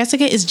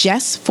 Jessica is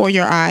Jess for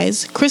your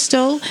eyes.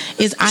 Crystal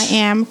is I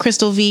am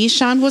Crystal V.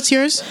 Sean, what's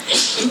yours?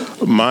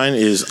 Mine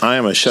is I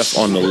am a chef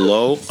on the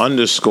low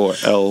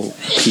 _LP5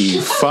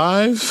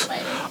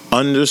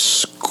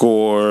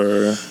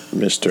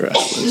 Mr.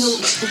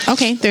 Atlas.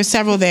 Okay, there's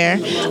several there.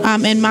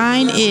 And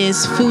mine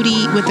is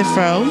Foodie with the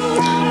Fro.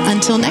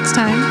 Until next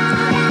time,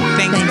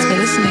 thanks for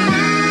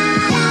listening.